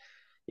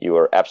 you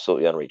are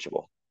absolutely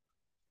unreachable.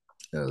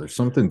 Yeah. There's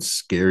something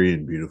scary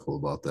and beautiful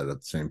about that at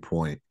the same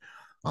point.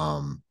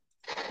 Um,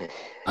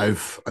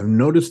 I've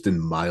noticed in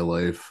my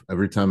life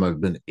every time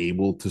I've been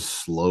able to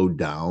slow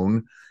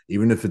down,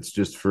 even if it's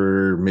just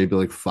for maybe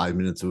like 5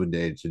 minutes of a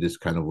day to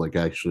just kind of like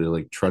actually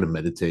like try to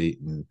meditate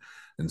and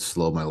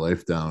slow my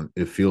life down,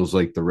 it feels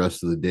like the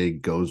rest of the day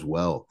goes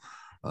well.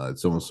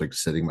 It's almost like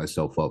setting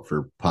myself up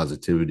for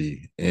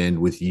positivity. And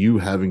with you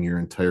having your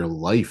entire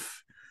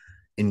life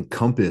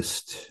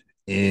encompassed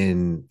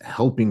in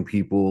helping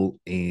people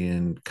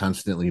and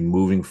constantly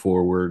moving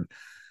forward,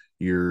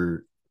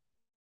 you're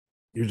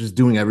you're just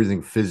doing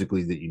everything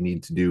physically that you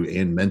need to do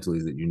and mentally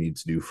that you need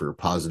to do for a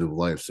positive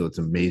life. So it's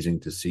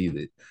amazing to see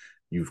that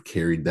you've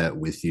carried that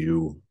with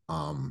you.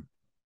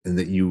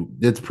 and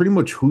that's pretty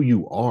much who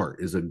you are,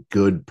 is a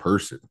good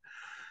person.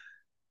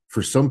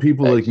 For some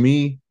people like Thanks.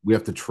 me, we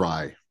have to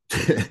try.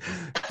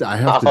 I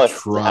have to Oh,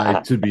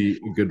 try to be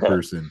a good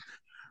person.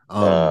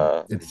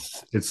 uh,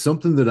 It's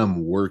something that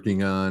I'm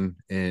working on,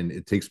 and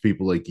it takes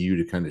people like you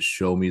to kind of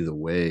show me the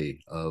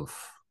way of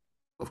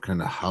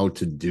kind of how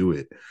to do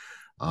it.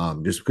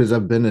 Just because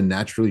I've been a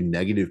naturally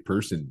negative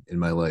person in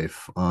my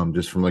life,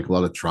 just from like a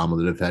lot of trauma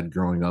that I've had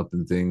growing up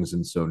and things.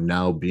 And so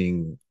now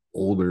being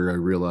older, I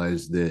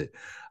realize that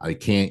I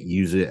can't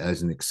use it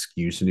as an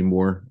excuse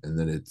anymore, and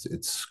then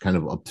it's kind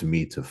of up to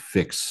me to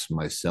fix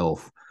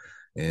myself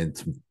and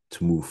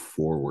to move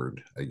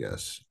forward, I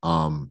guess.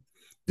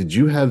 Did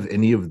you have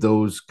any of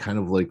those kind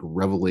of like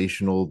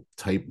revelational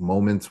type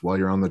moments while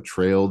you're on the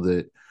trail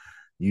that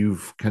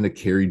you've kind of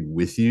carried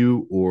with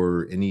you,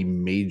 or any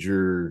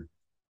major,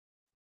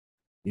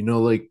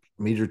 like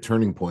major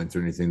turning points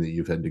or anything that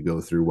you've had to go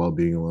through while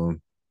being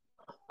alone?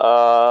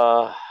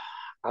 uh,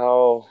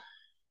 oh,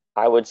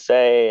 I would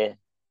say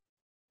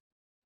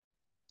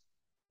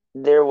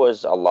there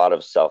was a lot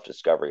of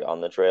self-discovery on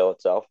the trail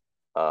itself.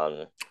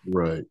 Um,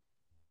 Right.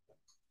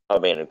 I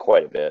mean,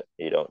 quite a bit.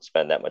 You don't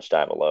spend that much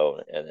time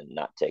alone and then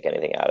not take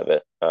anything out of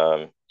it.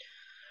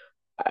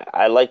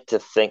 I like to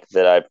think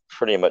that I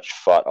pretty much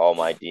fought all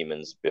my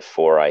demons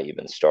before I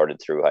even started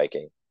through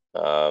hiking,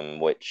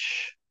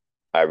 which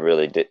I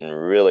really didn't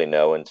really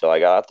know until I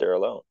got out there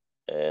alone.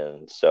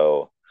 And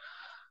so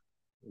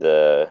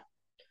the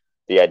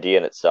the idea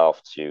in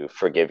itself to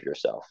forgive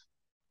yourself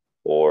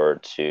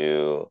or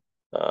to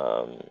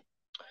um,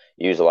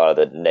 use a lot of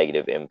the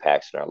negative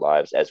impacts in our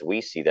lives as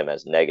we see them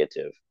as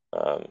negative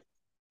um,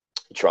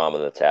 trauma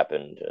that's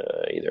happened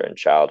either in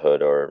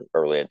childhood or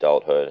early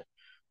adulthood,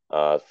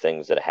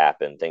 things that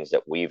happen, things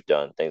that we've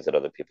done, things that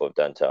other people have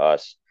done to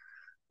us.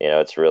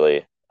 It's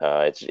really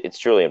it's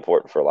truly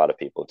important for a lot of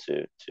people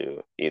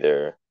to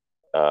either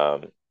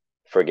um,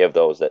 forgive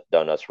those that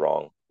done us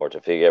wrong or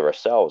to forgive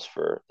ourselves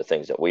for the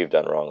things that we've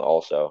done wrong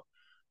also.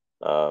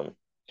 Um,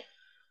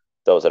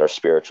 those that are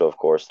spiritual, of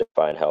course, they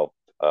find help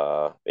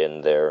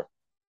in their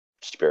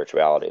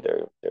spirituality,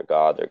 their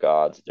God, their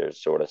gods, their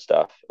sort of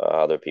stuff.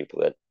 Other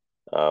people that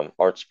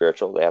aren't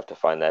spiritual, they have to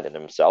find that in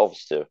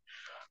themselves to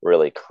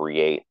really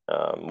create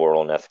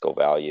moral and ethical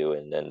value,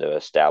 and then to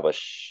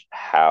establish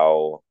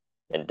how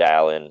and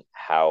dial in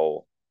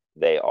how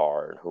they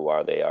are and who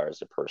are they are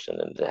as a person,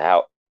 and to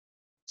how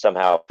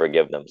somehow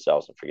forgive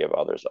themselves and forgive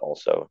others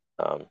also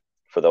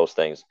for those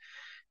things,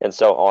 and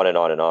so on and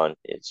on and on.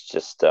 It's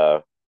just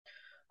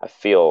I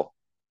feel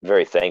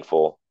very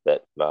thankful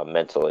that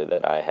mentally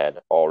that I had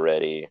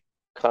already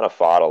kind of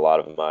fought a lot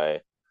of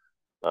my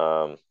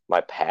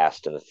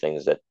past and the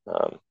things that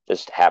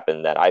just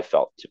happened that I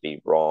felt to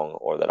be wrong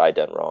or that I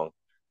done wrong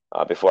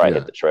before I hit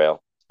Yeah. the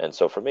trail. And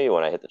so for me,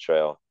 when I hit the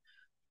trail,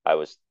 I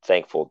was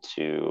thankful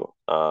to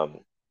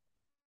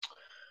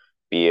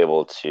be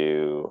able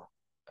to,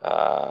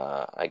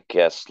 I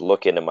guess,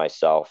 look into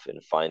myself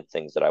and find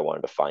things that I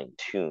wanted to fine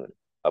tune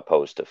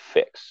opposed to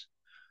fix.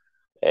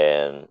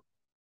 And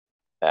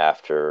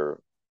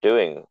after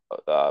doing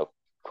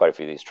quite a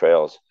few of these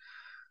trails,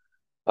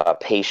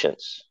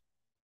 patience.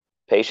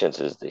 Patience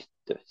is the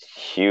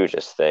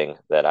hugest thing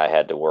that I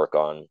had to work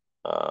on,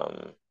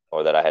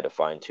 or that I had to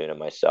fine tune in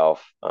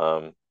myself.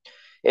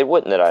 It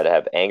wouldn't that I'd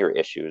have anger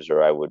issues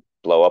or I would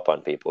blow up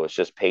on people. It's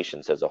just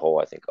patience as a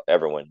whole. I think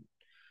everyone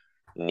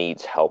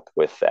needs help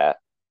with that,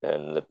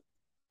 and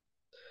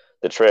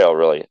the trail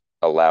really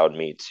allowed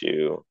me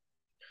to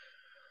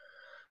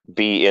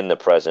be in the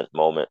present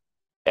moment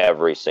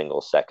every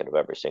single second of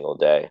every single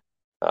day,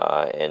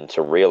 and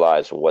to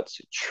realize what's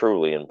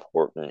truly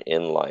important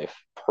in life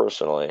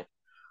personally,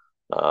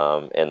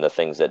 and the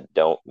things that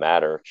don't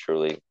matter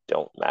truly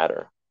don't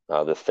matter.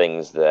 The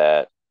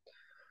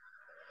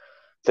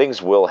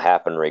things will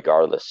happen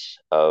regardless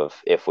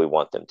of if we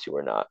want them to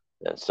or not.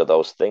 And so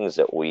those things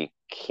that we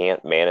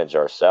can't manage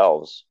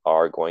ourselves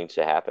are going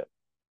to happen.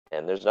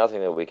 And there's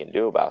nothing that we can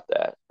do about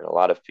that. And a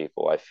lot of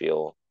people, I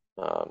feel,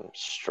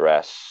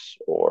 stress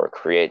or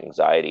create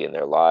anxiety in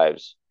their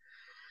lives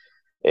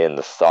in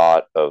the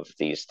thought of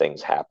these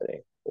things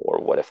happening. Or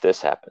what if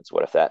this happens?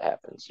 What if that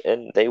happens?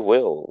 And they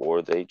will,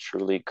 or they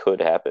truly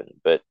could happen.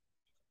 But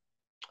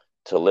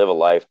to live a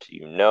life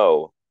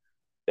to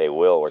they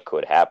will or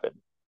could happen,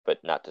 but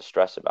not to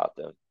stress about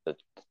them.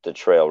 The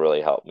trail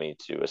really helped me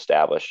to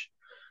establish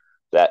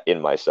that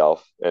in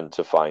myself and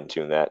to fine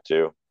tune that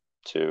too,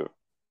 to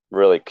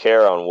really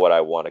care on what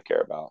I want to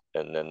care about.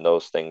 And then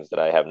those things that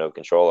I have no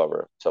control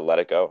over, to let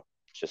it go,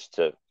 just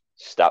to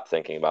stop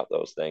thinking about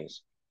those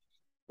things.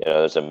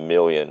 There's a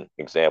million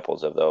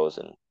examples of those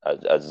in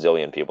a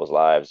zillion people's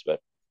lives, but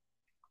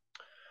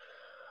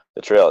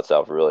the trail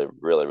itself really,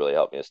 really, really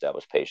helped me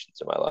establish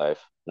patience in my life,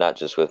 not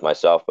just with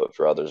myself, but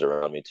for others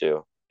around me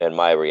too. And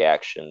my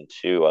reaction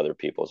to other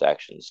people's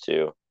actions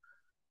too.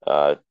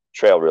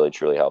 Trail really,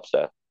 truly helps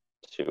that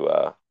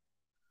to,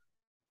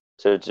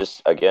 to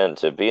just, again,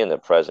 to be in the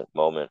present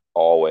moment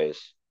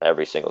always,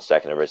 every single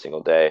second, every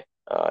single day.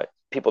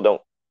 People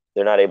don't,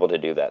 they're not able to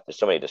do that. There's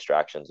so many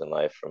distractions in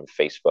life, from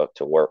Facebook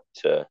to work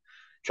to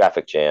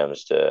traffic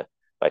jams to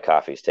my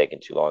coffee's taking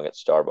too long at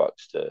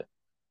Starbucks to,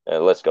 and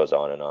the list goes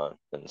on and on.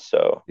 And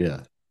so,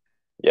 Yeah.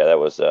 yeah, that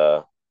was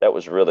the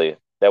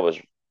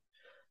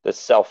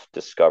self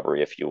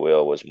discovery, if you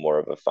will, was more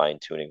of a fine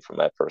tuning for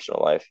my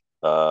personal life.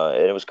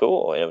 And it was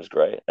cool and it was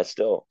great. I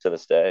still, to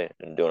this day,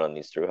 and doing on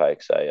these through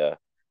hikes,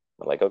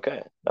 I'm like,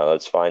 okay, now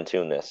let's fine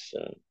tune this.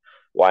 And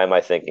why am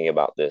I thinking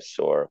about this?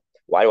 Or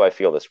why do I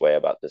feel this way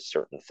about this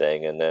certain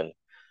thing? And then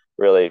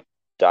really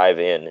dive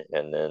in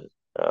and then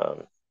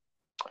um,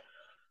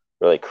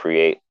 really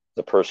create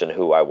the person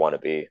who I want to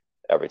be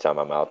every time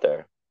I'm out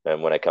there.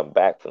 And when I come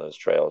back from those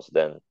trails,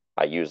 then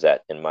I use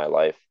that in my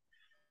life.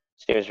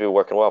 Seems to be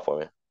working well for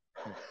me.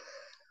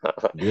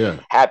 Yeah.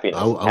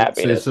 I would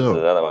say Happiness is so.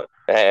 another one.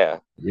 Yeah,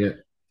 Yeah.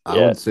 I yeah.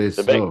 would say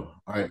The big. so.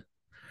 All right.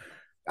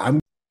 I'm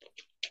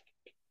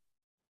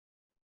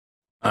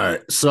all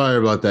right. Sorry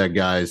about that,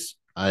 guys.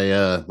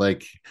 I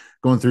like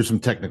going through some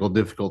technical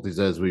difficulties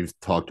as we've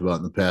talked about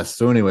in the past.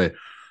 So anyway,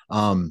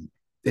 um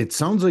it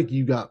sounds like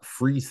you got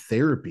free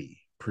therapy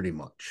pretty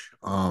much.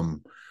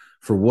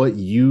 For what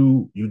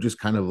you just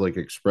kind of like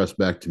expressed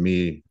back to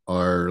me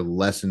are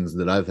lessons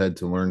that I've had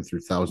to learn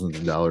through thousands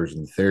of dollars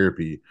in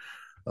therapy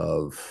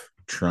of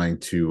trying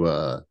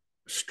to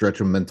stretch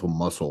a mental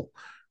muscle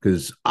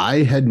because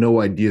I had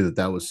no idea that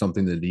that was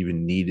something that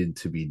even needed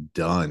to be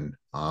done.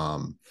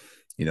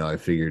 I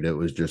figured it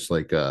was just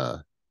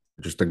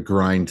a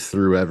grind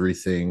through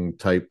everything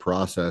type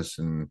process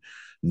and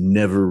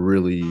never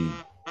really,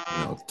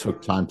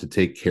 took time to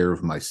take care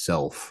of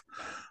myself.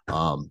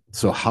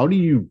 So how do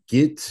you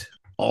get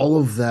all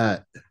of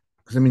that?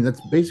 Because I mean,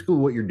 that's basically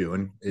what you're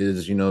doing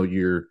is,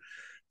 you're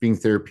being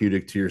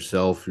therapeutic to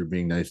yourself, you're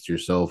being nice to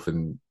yourself,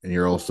 and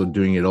you're also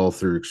doing it all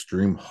through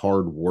extreme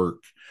hard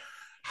work.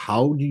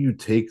 How do you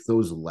take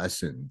those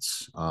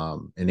lessons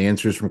and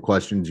answers from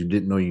questions you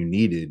didn't know you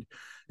needed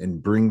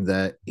and bring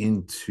that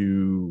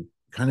into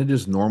kind of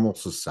just normal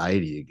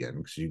society again?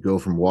 Because you go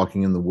from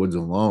walking in the woods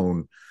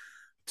alone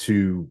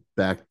to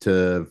back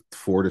to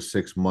 4 to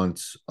 6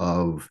 months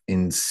of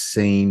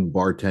insane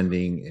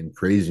bartending and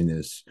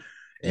craziness.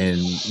 And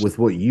with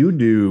what you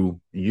do,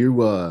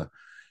 you're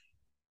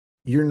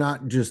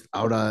not just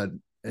out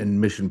on in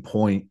Mission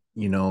Point,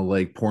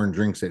 like pouring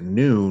drinks at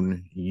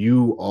noon.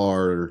 You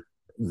are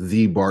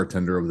the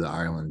bartender of the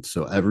island.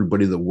 So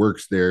everybody that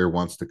works there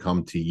wants to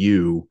come to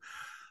you.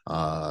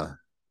 Uh,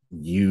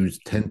 you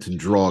tend to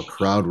draw a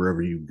crowd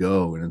wherever you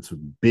go, and it's a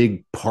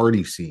big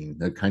party scene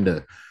that kind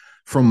of,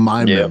 from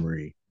my Yeah,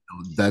 memory,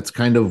 that's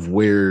kind of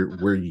where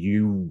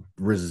you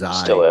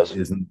still reside is.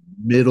 is in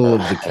the middle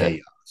of the Yeah,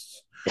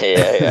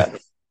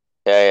 chaos.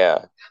 yeah,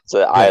 yeah. It's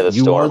the eye Yeah, of the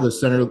you are storm. the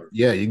center.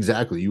 Yeah,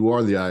 exactly. You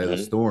are the eye of the Hmm.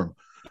 storm.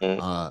 Hmm.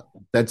 Uh,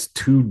 that's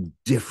two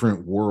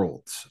different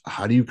worlds.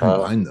 How do you Uh,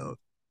 combine those?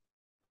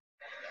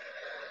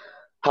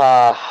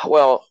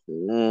 well,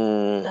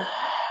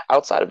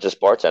 outside of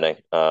just bartending,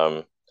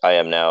 I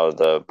am now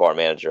the bar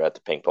manager at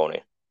the Pink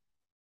Pony.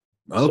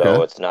 So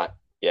Okay, it's not,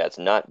 yeah, it's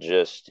not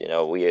just,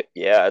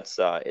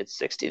 it's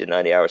 60 to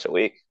 90 hours a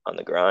week on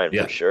the grind for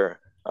yeah, sure.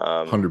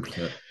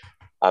 100%.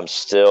 I'm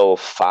still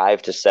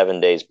 5 to 7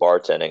 days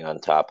bartending on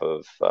top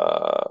of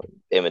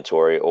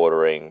inventory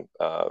ordering,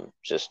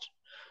 just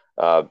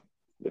uh,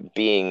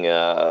 being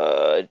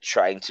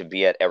trying to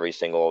be at every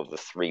single of the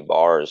three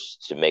bars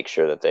to make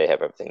sure that they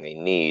have everything they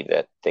need,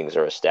 that things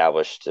are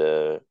established,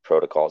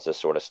 protocols, this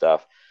sort of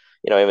stuff.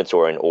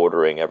 Inventory and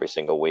ordering every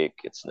single week.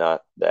 It's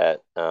not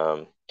that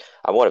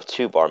I'm one of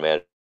two bar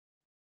managers.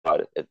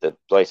 The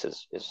place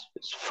is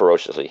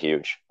ferociously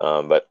huge,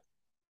 but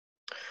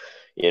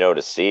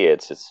to see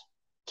it's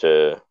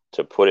to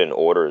put in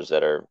orders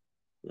that are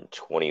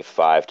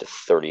 25 to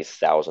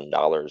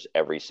 $30,000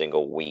 every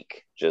single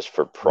week just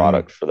for Mm,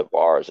 product for the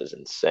bars is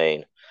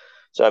insane.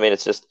 So I mean,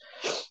 it's just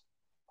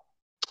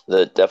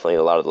the definitely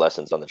a lot of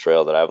lessons on the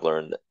trail that I've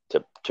learned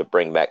to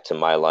bring back to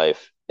my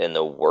life in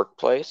the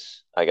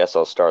workplace. I guess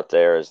I'll start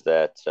there. Is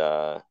that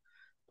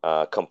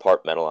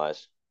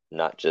compartmentalize,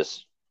 not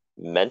just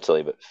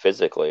mentally but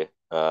physically,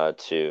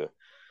 to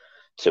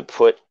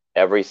put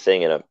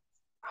everything in a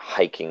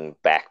hiking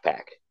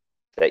backpack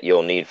that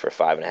you'll need for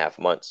 5.5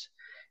 months,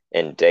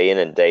 and day in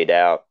and day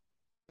out,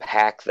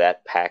 pack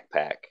that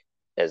backpack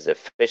as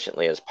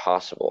efficiently as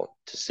possible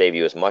to save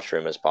you as much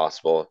room as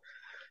possible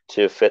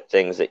to fit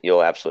things that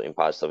you'll absolutely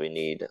positively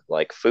need,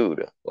 like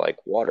food, like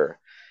water.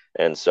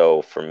 And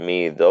so for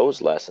me,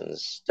 those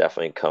lessons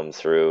definitely come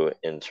through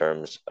in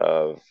terms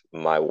of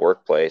my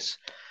workplace,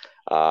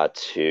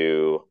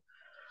 to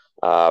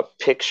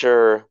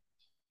picture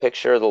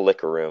the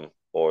liquor room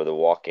or the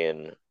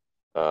walk-in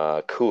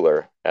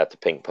cooler at the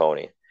Pink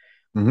Pony,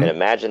 and hmm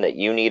imagine that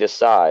you need a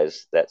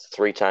size that's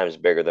 3 times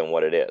bigger than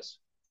what it is.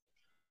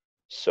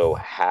 So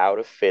how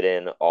to fit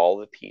in all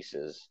the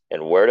pieces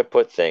and where to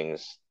put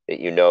things that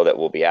that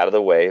will be out of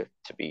the way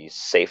to be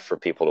safe for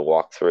people to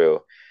walk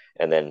through,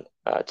 and then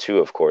two,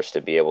 of course,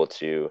 to be able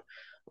to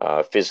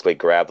physically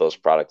grab those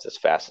products as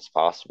fast as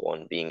possible,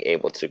 and being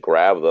able to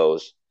grab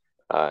those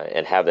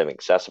and have them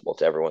accessible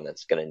to everyone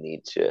that's going to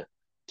need to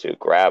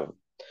grab them.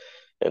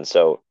 And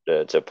so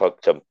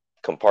to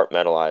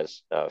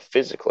compartmentalize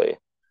physically,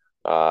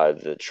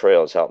 the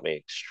trail has helped me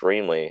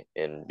extremely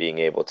in being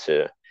able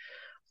to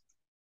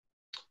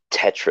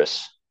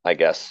Tetris, I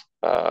guess,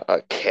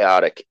 a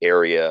chaotic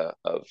area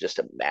of just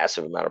a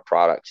massive amount of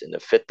products, and to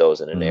fit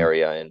those in an Mm,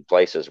 area in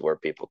places where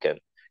people can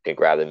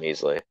grab them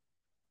easily.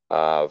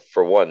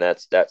 For one,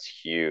 that's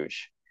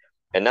huge,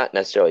 and not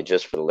necessarily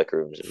just for the liquor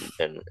rooms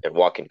and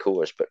walk-in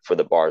coolers, but for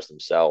the bars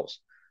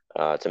themselves,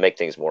 to make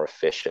things more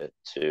efficient,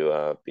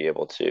 to be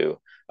able to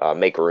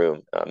make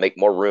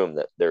more room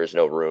that there is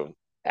no room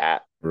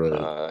at.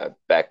 right.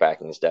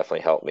 Backpacking has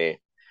definitely helped me.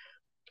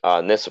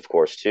 And this, of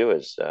course, too,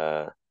 is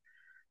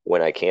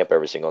when I camp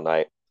every single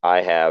night.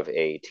 I have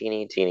a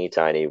teeny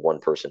tiny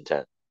one-person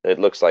tent. It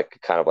looks like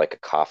kind of like a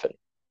coffin.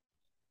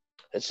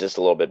 It's just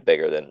a little bit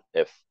bigger than,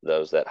 if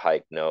those that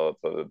hike know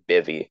of a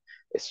bivy.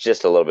 It's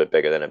just a little bit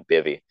bigger than a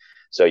bivy,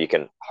 so you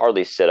can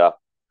hardly sit up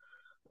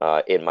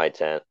in my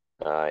tent.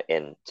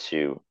 And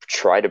to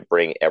try to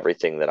bring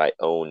everything that I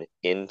own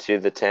into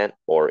the tent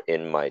or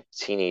in my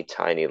teeny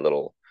tiny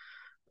little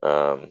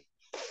um,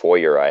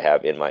 foyer I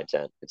have in my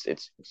tent,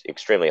 it's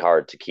extremely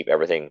hard to keep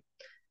everything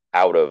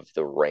out of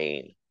the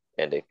rain,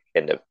 and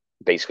to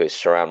basically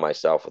surround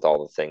myself with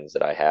all the things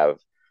that I have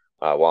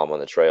while I'm on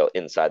the trail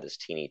inside this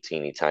teeny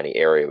tiny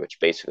area, which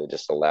basically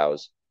just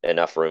allows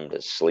enough room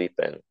to sleep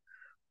in.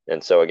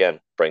 And so again,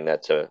 bring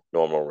that to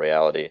normal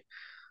reality,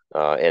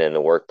 and in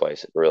the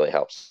workplace, it really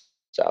helps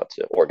out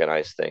to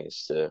organize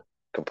things, to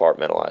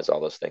compartmentalize all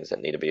those things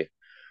that need to be.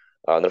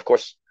 And of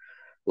course,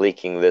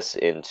 leaking this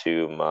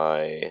into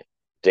my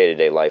day to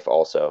day life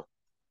also.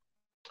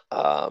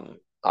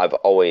 I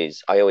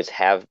always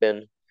have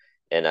been,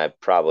 and I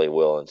probably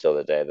will until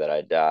the day that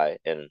I die.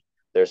 And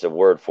there's a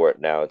word for it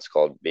now. It's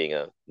called being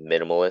a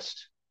minimalist,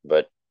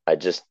 but I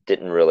just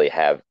didn't really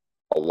have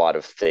a lot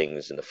of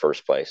things in the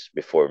first place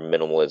before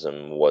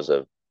minimalism was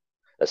a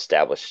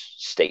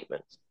established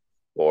statement.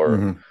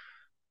 Or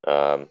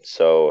Hmm.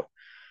 so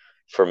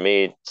for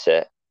me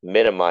to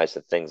minimize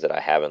the things that I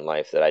have in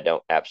life that I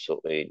don't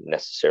absolutely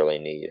necessarily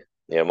need.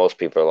 Most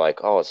people are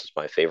like, "Oh, this is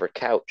my favorite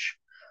couch.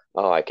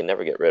 Oh, I can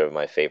never get rid of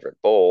my favorite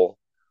bowl.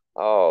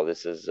 Oh,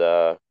 this is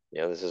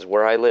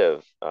where I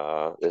live.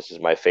 This is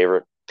my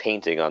favorite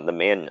painting on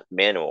the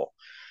manual."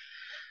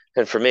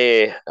 And for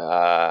me,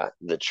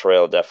 the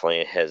trail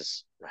definitely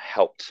has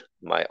helped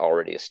my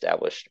already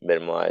established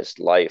minimalized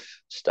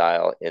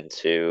lifestyle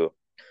into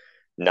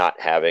not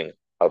having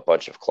a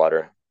bunch of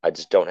clutter. I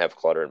just don't have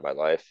clutter in my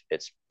life.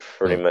 It's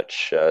pretty Oh,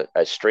 much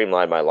I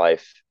streamline my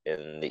life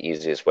in the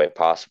easiest way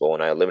possible,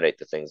 and I eliminate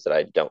the things that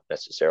I don't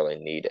necessarily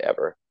need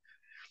ever.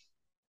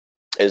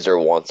 Is there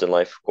wants in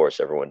life? Of course,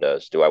 everyone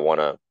does. Do I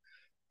want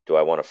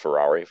a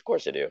Ferrari? Of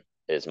course I do.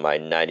 Is my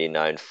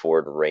 '99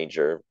 Ford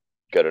Ranger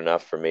good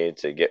enough for me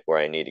to get where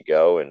I need to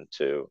go and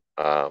to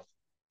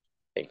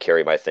and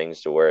carry my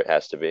things to where it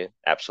has to be?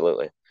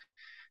 Absolutely.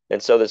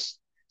 And so there's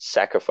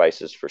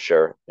sacrifices for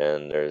sure,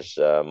 and there's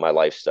my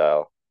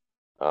lifestyle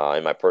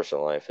in my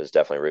personal life is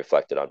definitely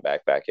reflected on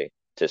backpacking,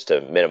 just to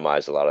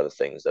minimize a lot of the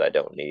things that I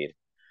don't need.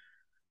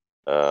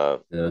 Uh,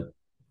 yeah. and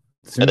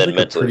Seems then like a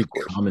mentally, pretty of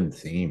course. common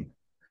theme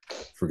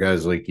for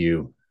guys like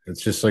you.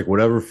 It's just like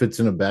whatever fits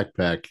in a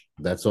backpack,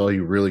 that's all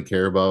you really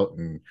care about.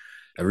 And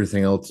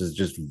everything else is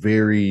just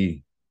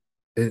very,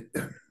 it,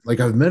 like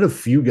I've met a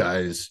few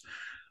guys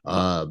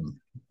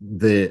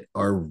that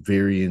are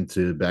very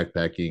into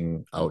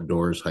backpacking,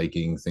 outdoors,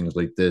 hiking, things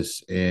like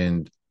this.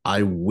 And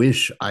I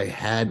wish I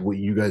had what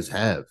you guys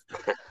have.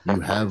 You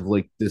have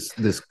like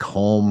this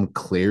calm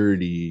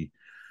clarity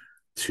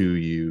to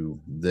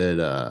you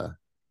that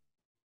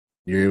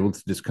you're able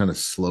to just kind of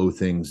slow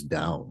things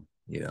down.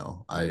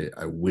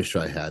 I wish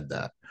I had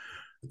that.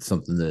 It's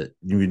something that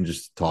you can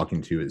just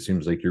talking to. It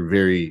seems like you're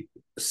very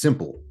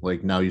simple.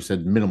 Like now you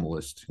said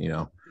minimalist,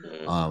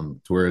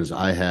 Mm. to whereas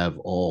I have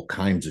all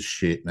kinds of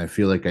shit and I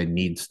feel like I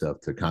need stuff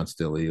to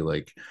constantly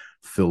like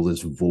fill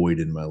this void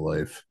in my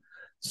life.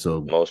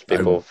 So Most I,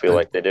 people feel I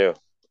like they do.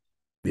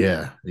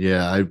 yeah,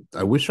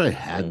 I wish I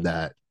had Mm.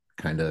 that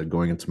kind of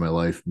going into my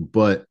life,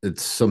 but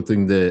it's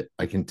something that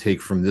I can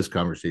take from this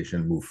conversation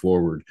and move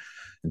forward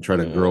and try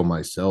to grow Mm.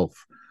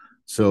 myself.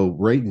 So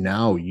right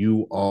now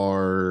you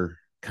are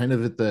kind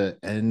of at the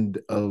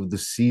end of the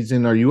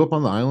season. Are you up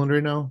on the island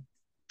right now?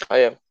 I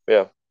am.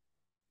 Yeah.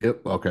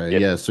 Yep. Okay. Yeah.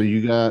 Yeah. So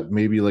you got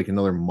maybe like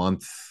another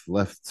month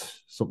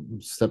left. So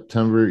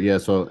September. Yeah.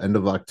 So end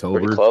of Pretty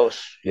October.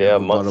 close. You Yeah.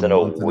 have A about a month and a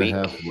month and a week.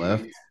 half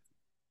left.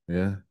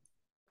 Yeah.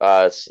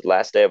 It's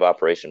last day of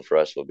operation for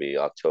us will be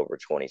October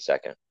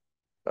 22nd.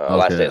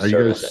 Last day Okay. of Are you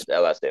service.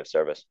 guys Last day of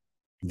service.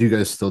 Do you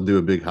guys still do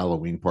a big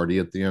Halloween party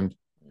at the end?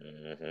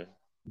 Hmm.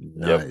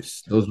 Yep.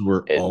 Nice. Those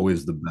were And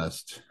always the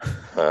best.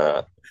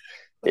 uh,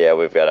 yeah,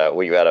 we got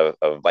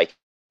a Viking.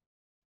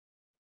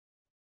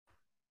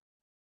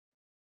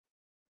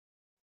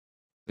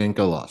 Think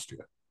I lost you.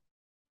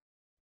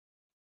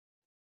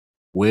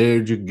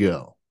 Where'd you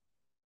go?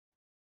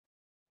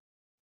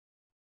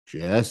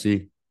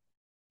 Jesse.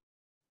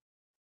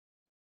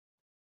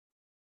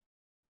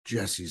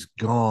 Jesse's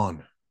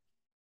gone.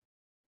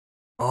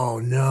 Oh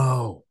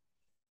no.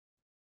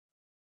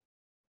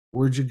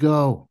 Where'd you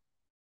go?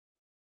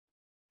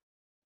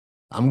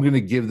 I'm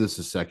gonna give this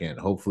a second.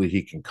 Hopefully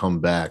he can come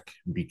back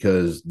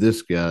because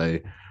this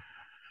guy,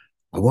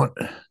 I want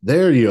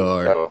there you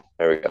are. Oh,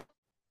 there we go.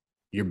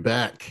 You're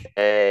back.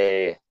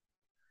 Hey,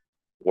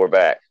 we're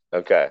back.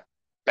 Okay,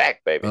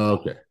 back, baby.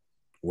 Okay.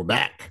 We're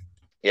back.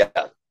 Yeah,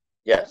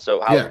 yeah.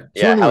 So how? Yeah. So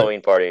Yeah, anyway,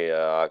 Halloween party,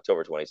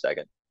 October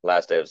 22nd,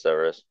 last day of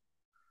service.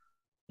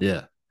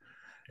 yeah.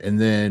 And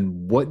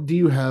then what do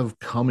you have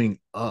coming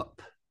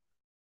up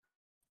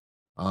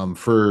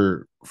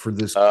for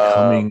this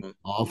coming Um,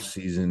 off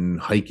season,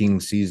 hiking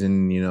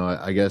season,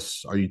 I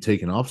guess are you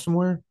taking off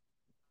somewhere?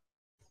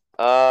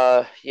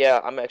 yeah,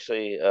 I'm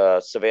actually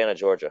Savannah,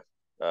 Georgia.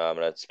 I'm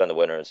gonna spend the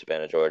winter in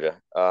Savannah, Georgia.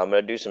 I'm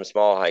gonna do some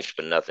small hikes,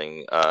 but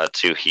nothing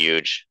too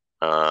huge.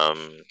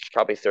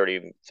 Probably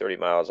 30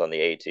 miles on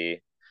the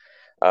AT.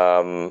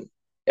 Um,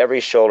 every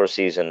shoulder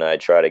season, I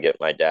try to get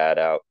my dad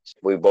out.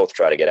 We both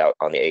try to get out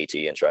on the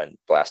AT and try and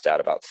blast out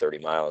about 30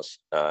 miles,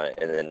 and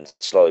then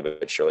slowly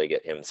but surely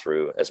get him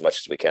through as much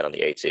as we can on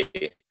the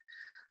AT.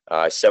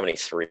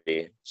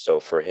 73, so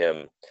for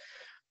him,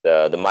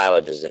 the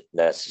mileage isn't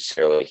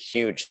necessarily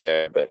huge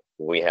there, but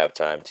we have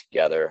time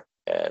together.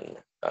 And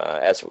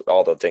as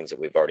all the things that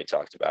we've already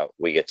talked about,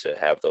 we get to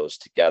have those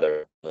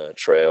together on the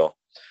trail.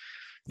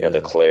 The Yeah.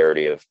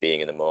 clarity of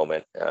being in the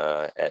moment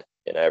at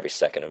every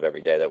second of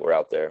every day that we're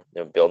out there,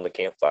 building the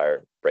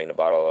campfire, bringing a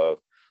bottle of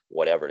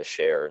whatever to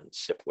share and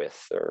sip with,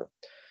 or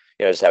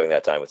just having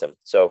that time with him.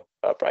 So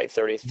probably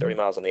 30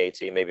 miles on the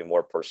AT, maybe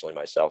more personally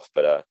myself,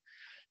 but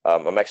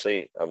I'm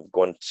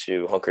going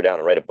to hunker down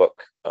and write a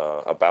book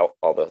about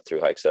all the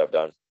through hikes that I've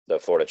done: the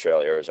Florida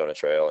Trail, Arizona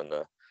Trail, and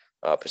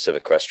the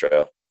Pacific Crest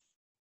Trail.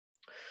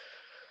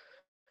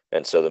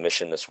 And so the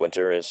mission this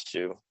winter is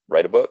to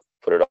write a book,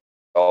 put it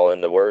all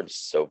into words,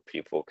 so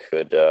people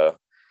could,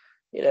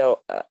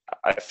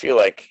 I feel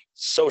like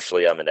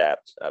socially I'm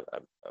adept.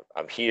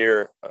 I'm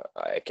here.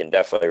 I can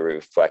definitely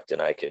reflect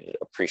and I could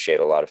appreciate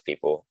a lot of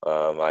people.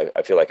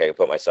 I feel like I can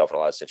put myself in a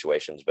lot of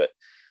situations, but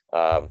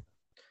um,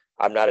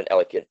 I'm not an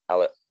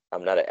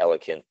I'm not an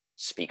eloquent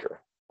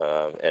speaker.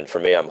 And for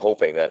me, I'm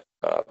hoping that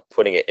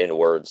putting it in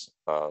words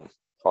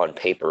on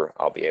paper,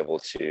 I'll be able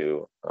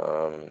to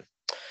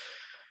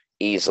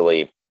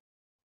easily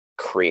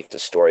create the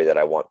story that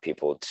I want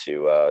people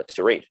to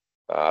read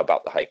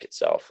about the hike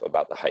itself,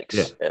 about the Yeah.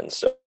 hikes, and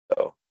so.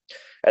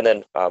 And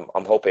then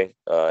I'm hoping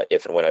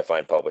if and when I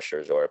find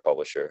publishers or a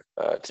publisher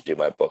to do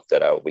my book,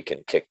 that we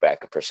can kick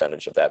back a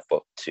percentage of that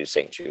book to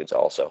St. Jude's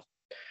also.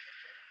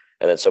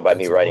 And then so by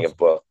me That's writing a awesome.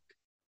 book,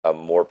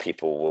 more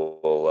people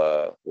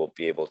will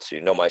be able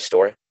to know my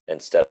story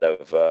instead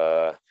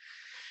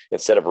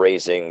of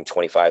raising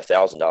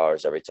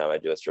 $25,000 every time I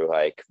do a through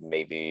hike.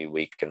 Maybe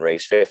we can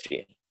raise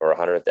 50 or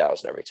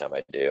 100,000 every time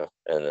I do.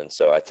 And then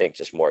so I think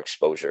just more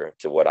exposure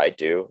to what I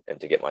do and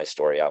to get my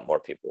story out, more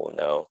people will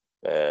know,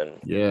 and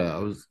Yeah, I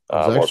was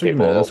more actually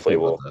people gonna ask you hopefully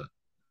about will. that.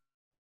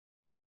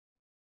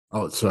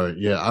 Oh, sorry.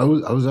 Yeah, I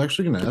was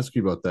actually gonna ask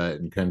you about that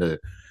and kind of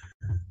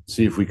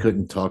see if we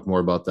couldn't talk more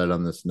about that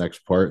on this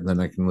next part, and then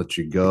I can let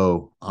you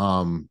go.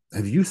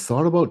 Have you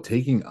thought about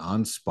taking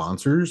on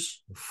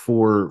sponsors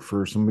for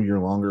some of your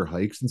longer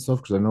hikes and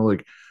stuff? Because I know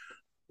like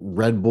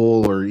Red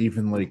Bull or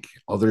even like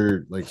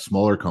other like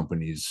smaller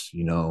companies,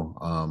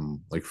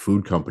 like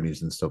food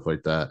companies and stuff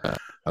like that.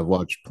 I've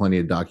watched plenty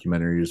of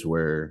documentaries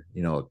where,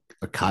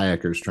 a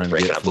kayaker is trying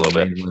It's to breaking get up a from little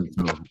bit. England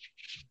to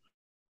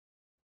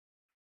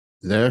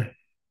there.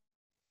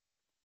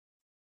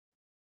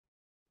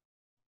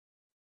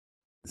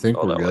 I think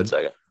Hold we're on one good.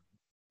 second.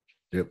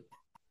 Yep.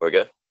 We're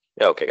good.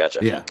 Yeah. Okay.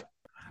 Gotcha. Yeah.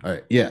 All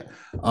right. Yeah.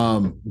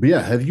 But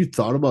yeah, have you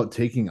thought about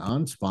taking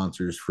on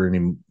sponsors for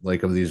any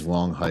like of these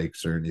long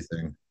hikes or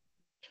anything?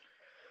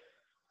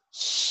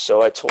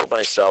 So I told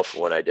myself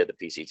when I did the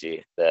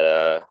PCT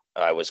that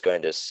I was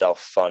going to self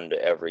fund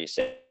every.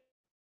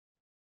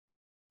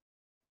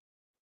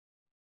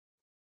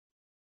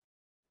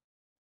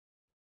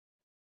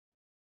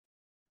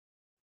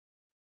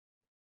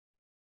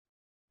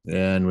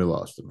 And we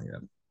lost them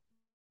again.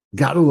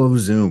 Gotta love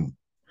Zoom.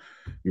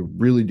 You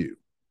really do.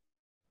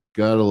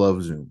 Gotta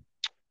love Zoom.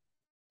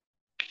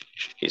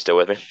 You still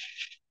with me?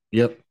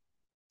 Yep.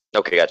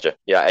 Okay, gotcha.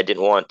 Yeah, I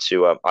didn't want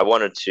to. I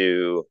wanted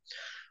to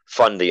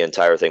fund the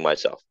entire thing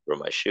myself, from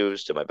my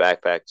shoes to my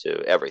backpack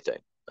to everything.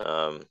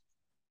 Um,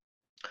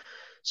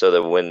 so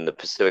that when the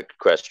Pacific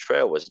Crest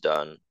Trail was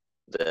done,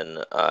 then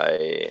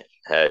I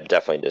had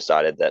definitely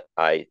decided that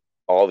I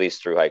all these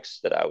through hikes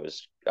that I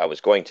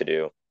was going to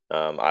do,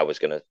 I was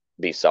going to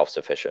be self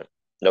sufficient,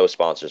 no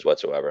sponsors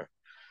whatsoever.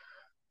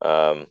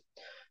 Um,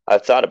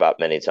 I've thought about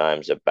many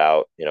times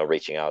about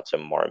reaching out to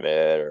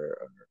Marmot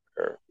or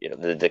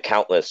the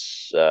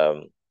countless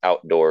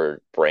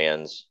outdoor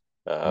brands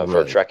for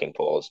Right. trekking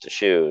poles to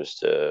shoes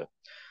to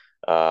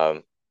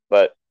um,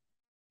 but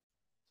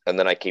and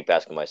then I keep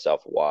asking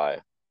myself why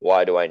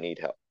do I need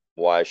help,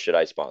 why should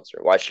I sponsor,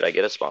 why should I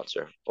get a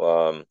sponsor,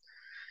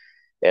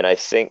 and I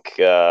think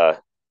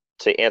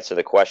to answer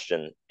the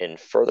question, in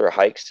further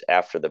hikes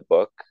after the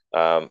book,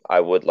 I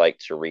would like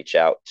to reach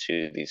out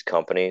to these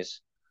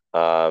companies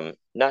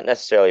Not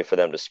necessarily for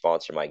them to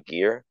sponsor my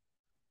gear,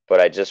 but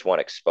I just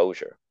want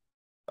exposure.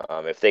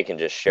 If they can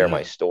just share my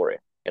Yeah. story.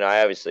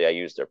 I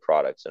use their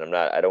products, and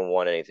I don't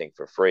want anything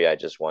for free. I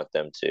just want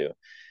them to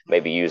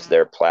maybe use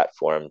their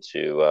platform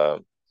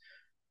to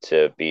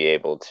be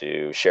able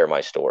to share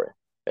my story.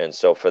 And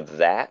so for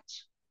that,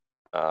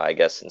 I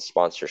guess in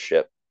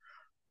sponsorship,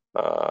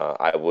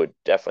 I would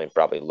definitely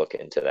probably look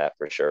into that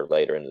for sure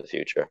later in the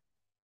future.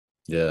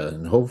 Yeah,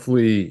 and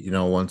hopefully,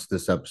 once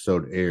this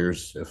episode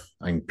airs, if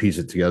I can piece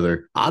it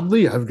together.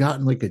 Oddly, I've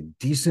gotten like a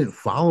decent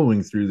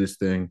following through this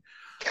thing.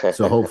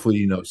 So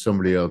hopefully,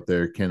 somebody out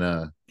there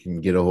can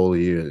get a hold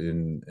of you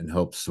and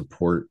help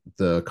support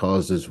the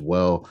cause as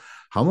well.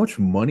 How much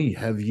money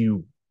have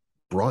you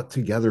brought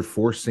together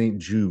for St.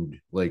 Jude?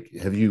 Like,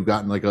 have you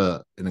gotten like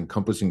an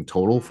encompassing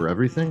total for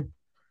everything?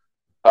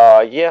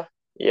 Yeah,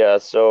 yeah.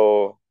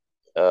 So,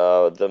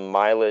 the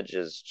mileage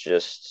is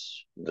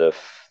just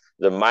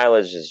the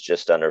mileage is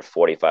just under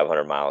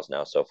 4,500 miles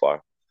now so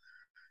far,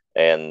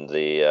 and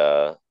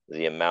the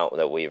amount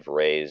that we've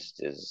raised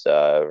is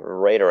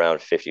right around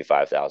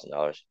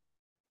 $55,000.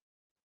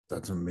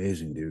 That's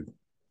amazing, dude.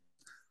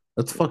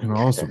 That's fucking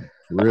awesome.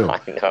 For real.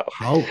 I know,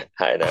 How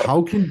I know.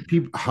 how can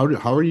people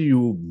how are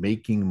you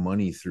making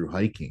money through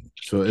hiking?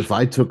 So if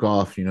I took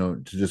off,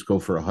 to just go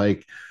for a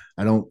hike,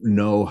 I don't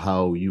know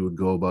how you would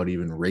go about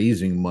even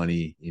raising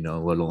money,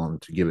 let alone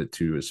to give it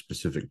to a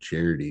specific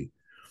charity.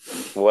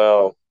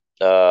 Well,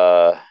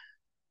 uh,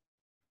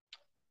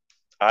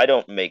 I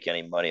don't make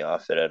any money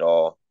off it at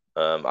all.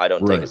 I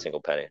don't take a Right.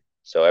 single penny.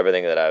 So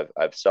everything that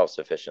I've self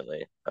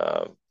sufficiently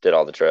did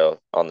all the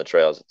trail on the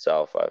trails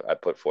itself. I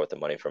put forth the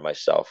money for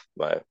myself.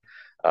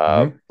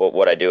 Hmm. But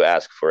what I do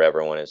ask for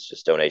everyone is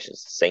just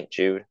donations to St.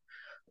 Jude.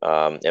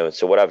 And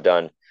so what I've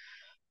done,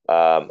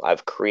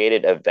 I've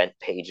created event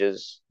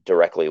pages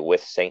directly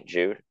with St.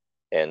 Jude.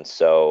 And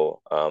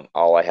so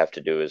all I have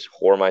to do is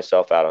whore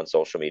myself out on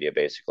social media,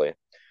 basically,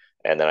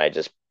 and then I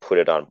just put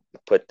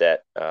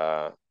that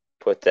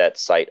put that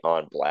site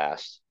on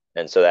blast.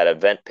 And so that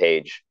event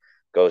page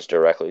goes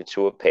directly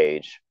to a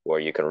page where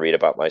you can read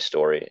about my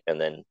story and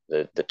then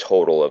the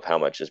total of how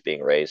much is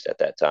being raised at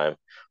that time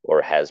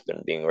or has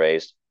been being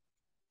raised.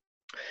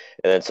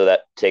 And then so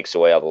that takes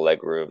away all the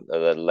leg room,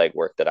 the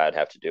legwork that I'd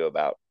have to do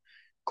about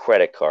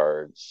credit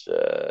cards,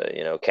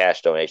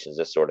 cash donations,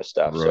 this sort of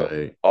stuff. So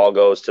Right. all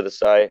goes to the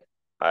site.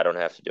 I don't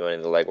have to do any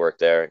of the legwork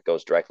there. It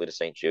goes directly to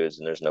St. Jude's,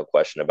 and there's no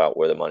question about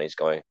where the money's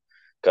going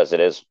because it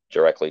is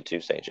directly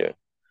to St. Jude,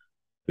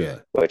 Yeah.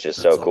 which is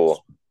That's so awesome.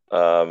 cool.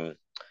 Um,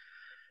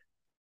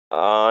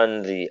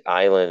 on the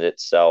island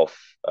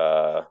itself,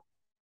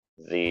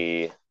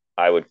 the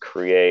I would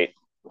create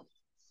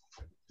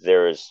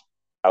there's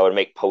I would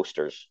make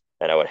posters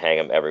and I would hang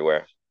them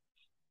everywhere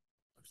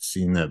I've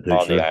seen that on the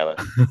picture. island.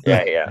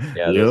 Yeah.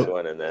 This Yep.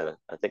 one, and then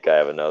I think I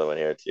have another one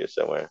here too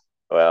somewhere.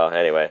 Well,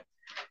 anyway,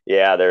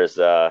 yeah. There's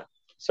So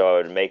I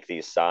would make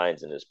these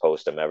signs and just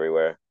post them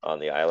everywhere on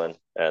the island,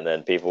 and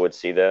then people would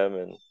see them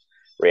and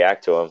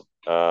react to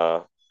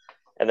them.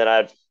 And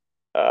then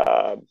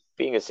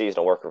being a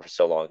seasonal worker for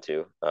so long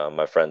too,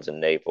 my friends in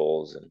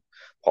Naples and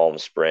Palm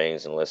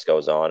Springs and the list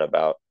goes on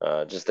about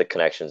just the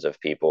connections of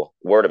people.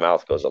 Word of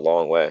mouth goes a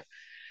long way,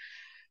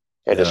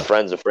 and just Yeah.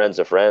 friends of friends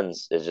of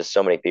friends. There's just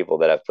so many people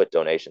that have put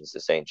donations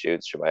to St.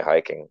 Jude's for my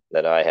hiking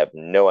that I have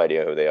no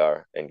idea who they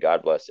are. And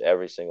God bless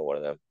every single one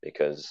of them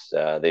because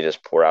they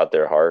just pour out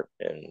their heart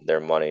and their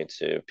money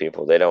to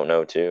people they don't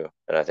know too.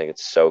 And I think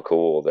it's so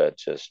cool that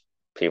just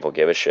people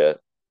give a shit.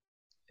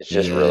 It's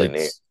just Yeah. really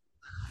neat.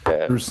 Yeah.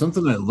 There was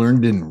something I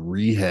learned in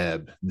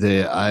rehab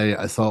that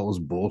I thought was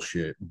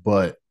bullshit,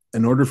 but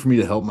in order for me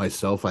to help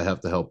myself, I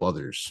have to help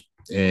others.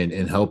 And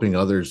in helping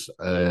others,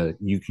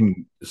 you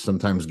can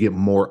sometimes get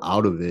more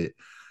out of it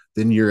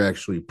than you're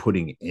actually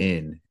putting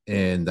in.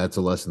 And that's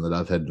a lesson that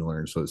I've had to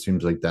learn. So it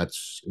seems like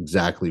that's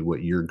exactly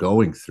what you're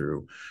going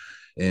through.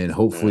 And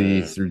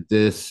hopefully Mm, through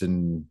this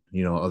and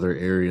other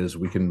areas,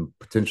 we can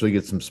potentially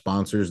get some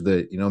sponsors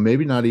that,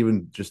 maybe not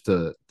even just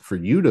for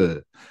you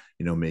to,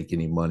 make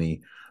any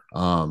money,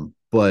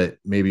 but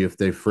maybe if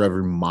they for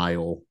every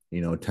mile,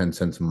 10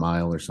 cents a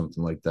mile or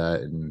something like that,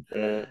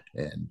 mm,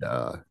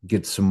 and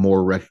get some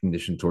more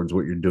recognition towards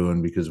what you're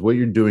doing, because what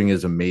you're doing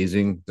is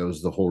amazing. That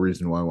was the whole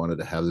reason why I wanted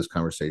to have this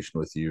conversation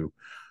with you,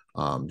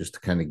 just to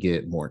kind of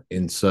get more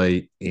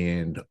insight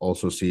and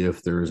also see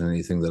if there is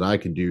anything that I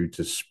could do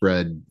to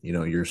spread,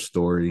 your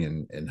story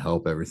and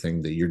help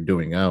everything that you're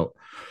doing out.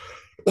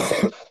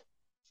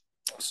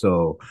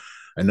 So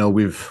I know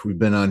we've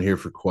been on here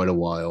for quite a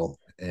while,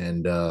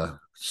 and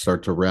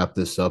start to wrap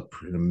this up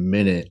in a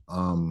minute.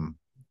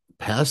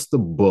 Past the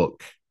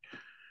book,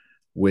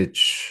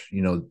 which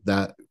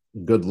that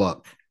good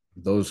luck.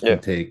 Those can yeah.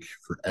 take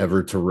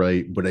forever to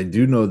write, but I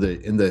do know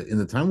that in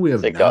the time we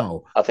have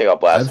now, I think I'll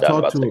blast I've it out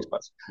in talked about six to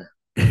months.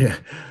 yeah,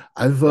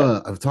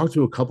 Yeah. I've talked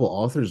to a couple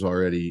authors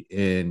already,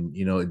 and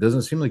it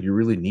doesn't seem like you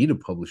really need a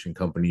publishing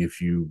company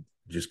if you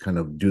just kind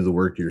of do the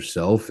work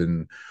yourself,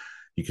 and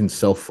you can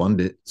self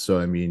fund it. So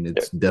I mean, Yeah.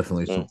 it's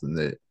definitely Mm. something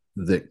that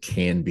that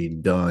can be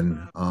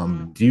done.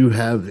 Do you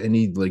have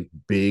any like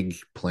big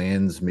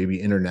plans,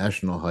 maybe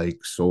international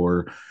hikes,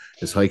 or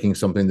is hiking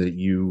something that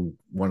you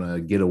want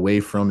to get away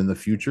from in the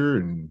future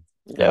and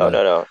kind No, of?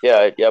 no, no.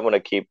 Yeah, yeah. I want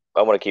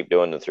to keep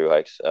doing the through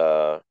hikes.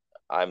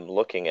 I'm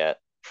looking at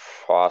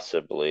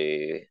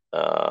possibly,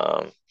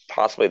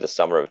 possibly the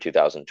summer of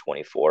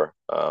 2024.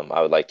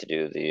 I would like to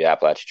do the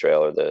Appalachian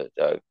Trail or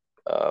the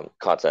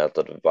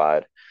Continental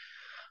Divide.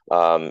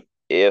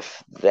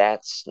 If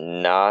that's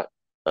not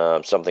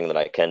something that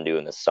I can do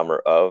in the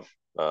summer of,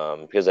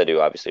 because I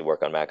do obviously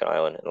work on Mackinac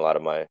Island, and a lot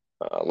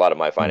of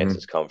my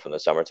finances Mhm. come from the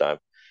summertime.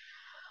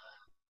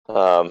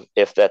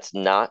 If that's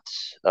not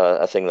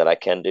a thing that I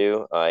can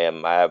do, I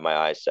have my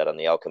eyes set on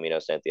the El Camino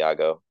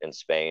Santiago in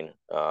Spain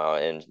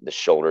in the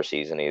shoulder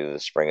season, either the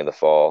spring or the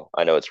fall.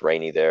 I know it's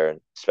rainy there,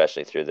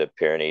 especially through the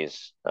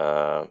Pyrenees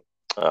on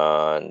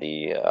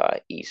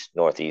the east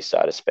northeast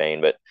side of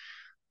Spain. But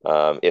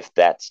if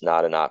that's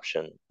not an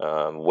option,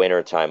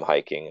 wintertime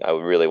hiking, I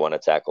would really want to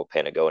tackle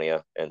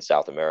Patagonia in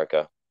South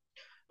America.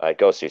 I'd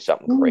go see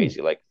something Ooh.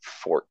 crazy like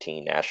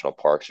 14 national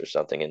parks or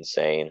something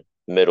insane,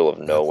 middle of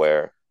That's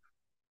nowhere.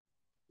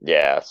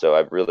 Yeah, so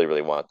I really,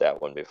 really want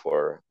that one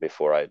before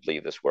I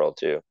leave this world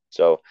too.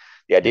 So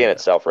the idea in yeah.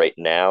 itself right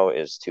now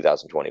is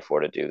 2024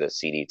 to do the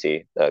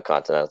CDT, the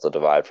Continental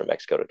Divide from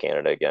Mexico to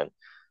Canada again.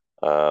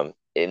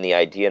 In the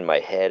idea in my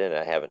head, and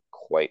I haven't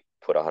quite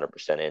put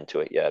 100% into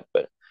it yet,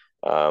 but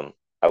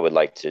I would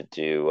like to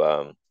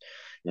do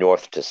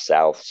north to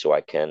south so I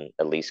can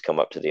at least come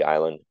up to the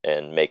island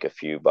and make a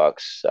few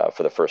bucks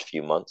for the first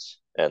few months,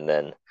 and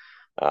then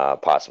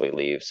possibly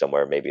leave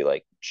somewhere maybe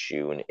like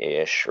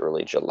June-ish,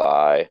 early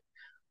July.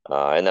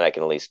 And then I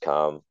can at least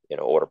come,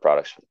 order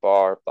products for the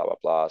bar, blah, blah,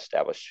 blah,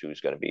 establish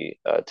who's going to be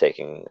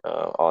taking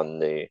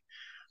on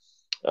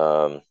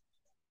um,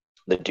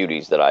 the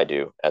duties that I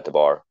do at the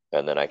bar.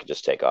 And then I can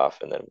just take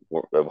off and then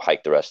we'll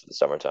hike the rest of the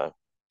summertime.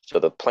 So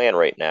the plan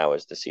right now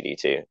is the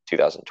CDT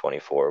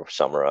 2024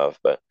 summer of,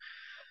 but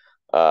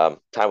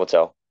time will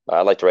tell.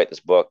 I'd like to write this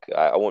book.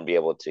 I won't be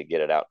able to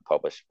get it out and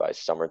published by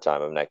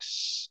summertime of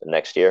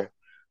next year,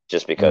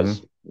 just because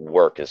Hmm.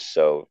 work is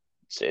so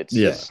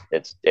Yeah.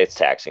 it's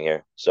taxing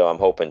here. So I'm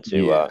hoping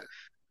to Yeah.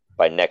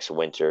 by next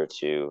winter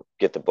to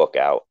get the book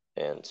out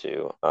and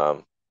to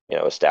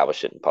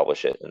establish it and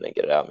publish it and then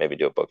get it out. Maybe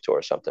do a book tour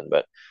or something.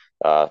 But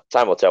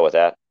time will tell with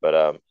that.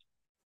 But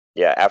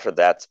yeah, after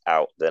that's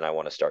out, then I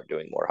want to start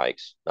doing more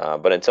hikes.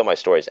 But until my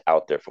story's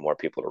out there for more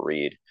people to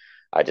read,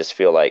 I just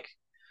feel like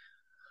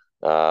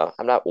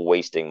I'm not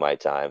wasting my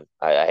time.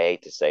 I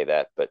hate to say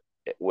that, but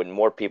when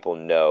more people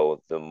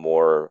know, the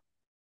more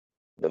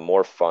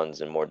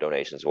funds and more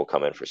donations will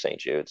come in for St.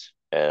 Jude's.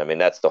 And I mean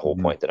that's the whole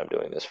Mhm. point that I'm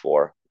doing this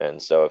for.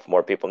 And so if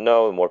more people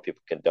know, the more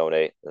people can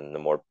donate, and the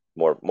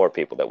more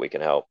people that we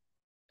can help.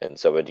 And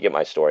so to get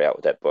my story out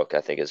with that book, I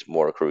think is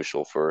more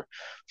crucial for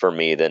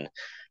me than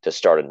to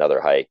start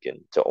another hike and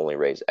to only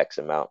raise X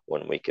amount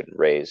when we can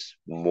raise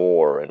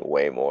more and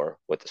way more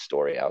with the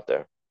story out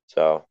there.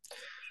 So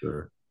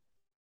Sure.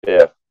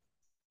 yeah,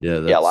 Yeah,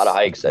 yeah, a lot of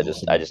that's hikes. I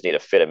awesome. just need to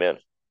fit them in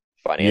Yeah.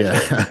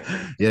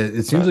 financially. Yeah,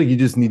 it seems Huh. like you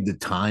just need the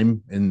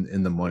time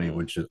and the money, Mm,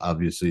 which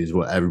obviously is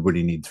what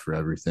everybody needs for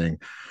everything.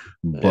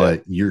 yeah.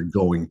 But you're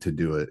going to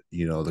do it.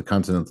 The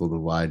Continental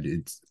Divide,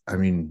 I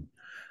mean,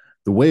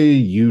 the way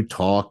you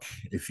talk,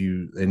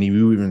 and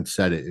you even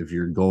said it, if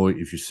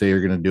you say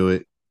you're going to do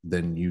it,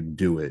 then you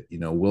do it.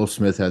 Will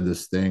Smith had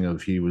this thing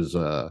of he was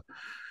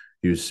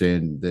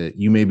saying that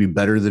you may be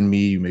better than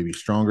me, you may be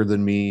stronger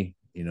than me,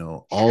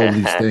 all of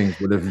these things.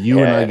 But if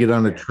you and I Yeah. get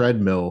on a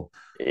treadmill,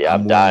 Yeah,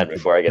 I'm I'm willing dying to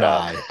before I get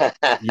on.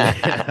 die.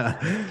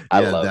 Yeah.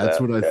 I Yeah, love that's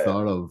that. what I Yeah.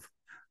 thought of.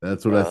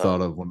 That's what I Uh-huh.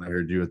 thought of when I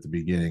heard you at the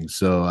beginning.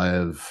 So I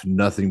have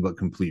nothing but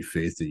complete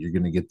faith that you're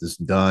going to get this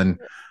done.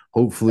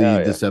 Hopefully, Oh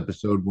yeah. this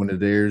episode, when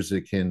it airs,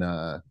 it can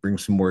bring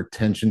some more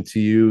attention to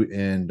you.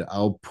 And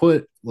I'll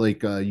put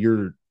like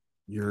your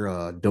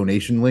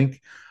donation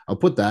link. I'll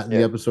put that in the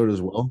Yeah. episode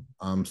as well.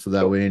 So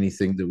that Cool. way,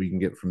 anything that we can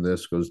get from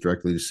this goes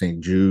directly to St.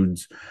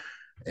 Jude's.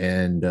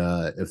 And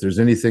if there's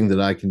anything that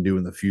I can do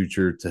in the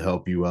future to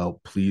help you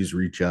out, please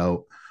reach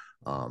out.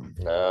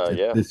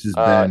 Yeah. This has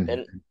been And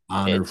an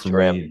honor for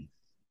Instagram. me.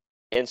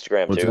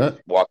 Instagram What's too. that?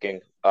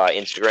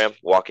 Instagram,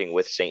 walking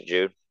with St.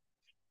 Jude.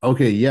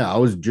 Okay, yeah, I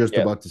was just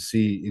Yeah. about to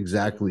see Mhm.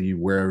 exactly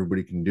where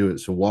everybody can do it.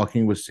 So,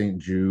 Walking with St.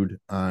 Jude is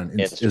that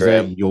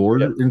Instagram. your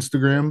Yep.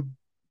 Instagram?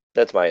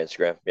 That's my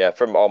Instagram. Yeah,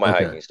 from all my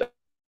Okay, hiking stuff.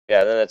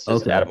 Yeah, then it's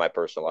just out okay, of my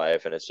personal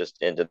life and it's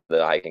just into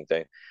the hiking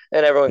thing.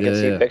 And everyone can yeah,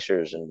 see yeah,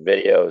 pictures and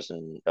videos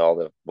and all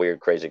the weird,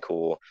 crazy,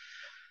 cool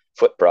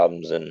foot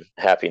problems and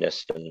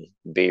happiness and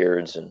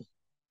beards and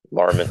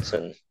marmots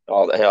and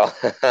all the all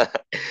the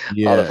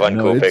yeah. fun,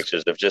 No, cool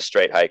pictures of just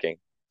straight hiking.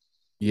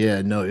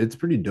 it's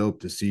pretty dope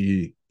to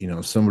see,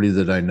 somebody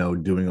that I know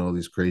doing all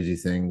these crazy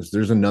things.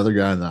 There's another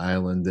guy on the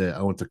island that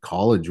I went to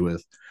college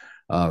with,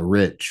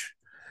 Rich,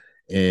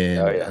 Oh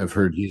and yeah. I've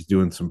heard he's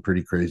doing some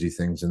pretty crazy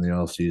things in the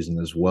off season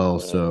as well.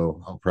 Mm,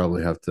 So I'll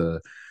probably have to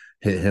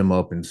hit him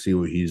up and see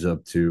what he's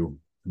up to.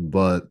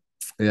 But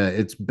yeah,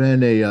 it's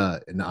been a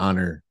an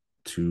honor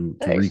to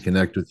Thanks.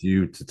 reconnect with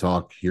you, to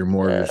talk, hear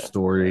more of your Yeah.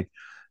 story,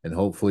 and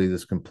hopefully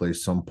this can play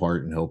some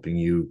part in helping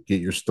you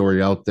get your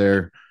story out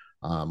there.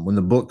 When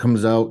the book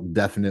comes out,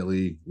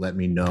 definitely let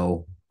me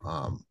know.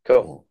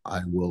 Cool.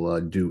 I will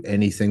do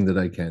anything that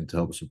I can to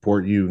help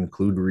support you,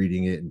 include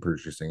reading it and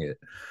purchasing it.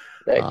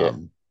 Thank you.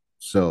 Um,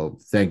 so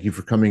thank you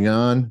for coming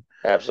on.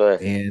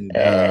 Absolutely. And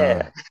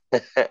Yeah.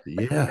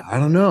 yeah, I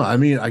don't know. I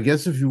mean, I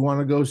guess if you want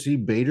to go see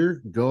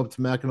Bader, go up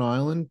to Mackinac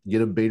Island,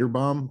 get a Bader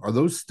bomb. Are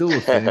those still a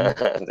thing?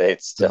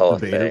 It's The still a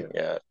Bader. thing.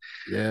 Yeah.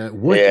 Yeah.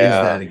 What is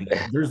that Yeah.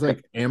 again? There's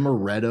like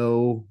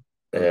amaretto.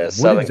 Yeah. What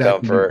Southern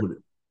exactly do you Comfort. put it?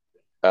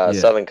 Yeah.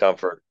 Southern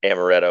Comfort,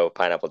 amaretto,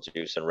 pineapple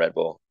juice, and Red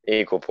Bull.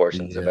 Equal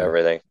portions of Yeah.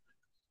 everything.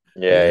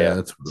 Yeah, Yeah. yeah.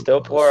 That's what it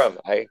Still pour was.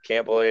 them. I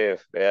can't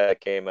believe. Yeah, it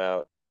came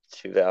out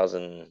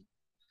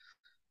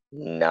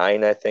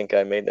 2009. I think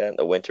I made that in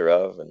the winter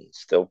of, and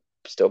still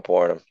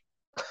pouring them.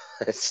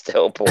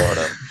 Still pouring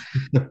them.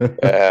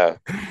 Yeah,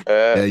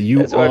 Yeah,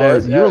 it's what it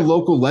is. you're a Yeah,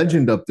 local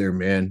legend up there,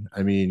 man.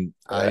 I mean,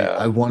 I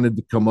yeah, wanted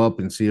to come up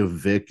and see if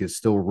Vic is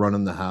still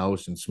running the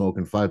house and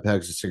smoking 5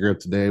 packs of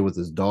cigarettes a day with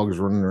his dogs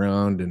running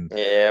around. And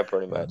yeah.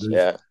 Pretty much.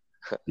 there's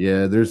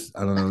Yeah.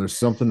 I don't know, there's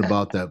something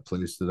about that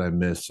place that I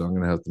miss. So I'm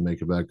gonna have to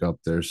make it back up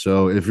there.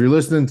 So if you're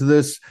listening to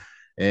this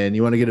and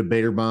you want to get a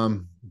Bader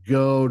bomb,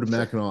 go to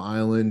Mackinac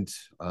Island.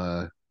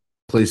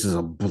 Place is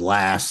a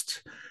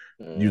blast.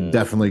 You're Mm,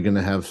 definitely going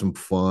to have some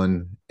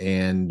fun.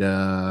 And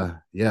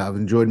yeah, I've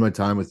enjoyed my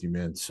time with you,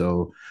 man.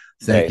 So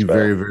thank thanks, you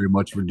brother. very, very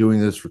much for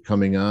doing this, for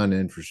coming on,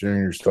 and for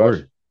sharing your Of course.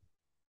 story.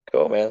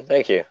 Cool, man.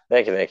 Thank you.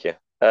 Thank you. Thank you.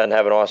 And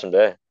have an awesome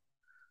day.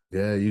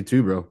 Yeah, you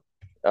too, bro.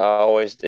 I always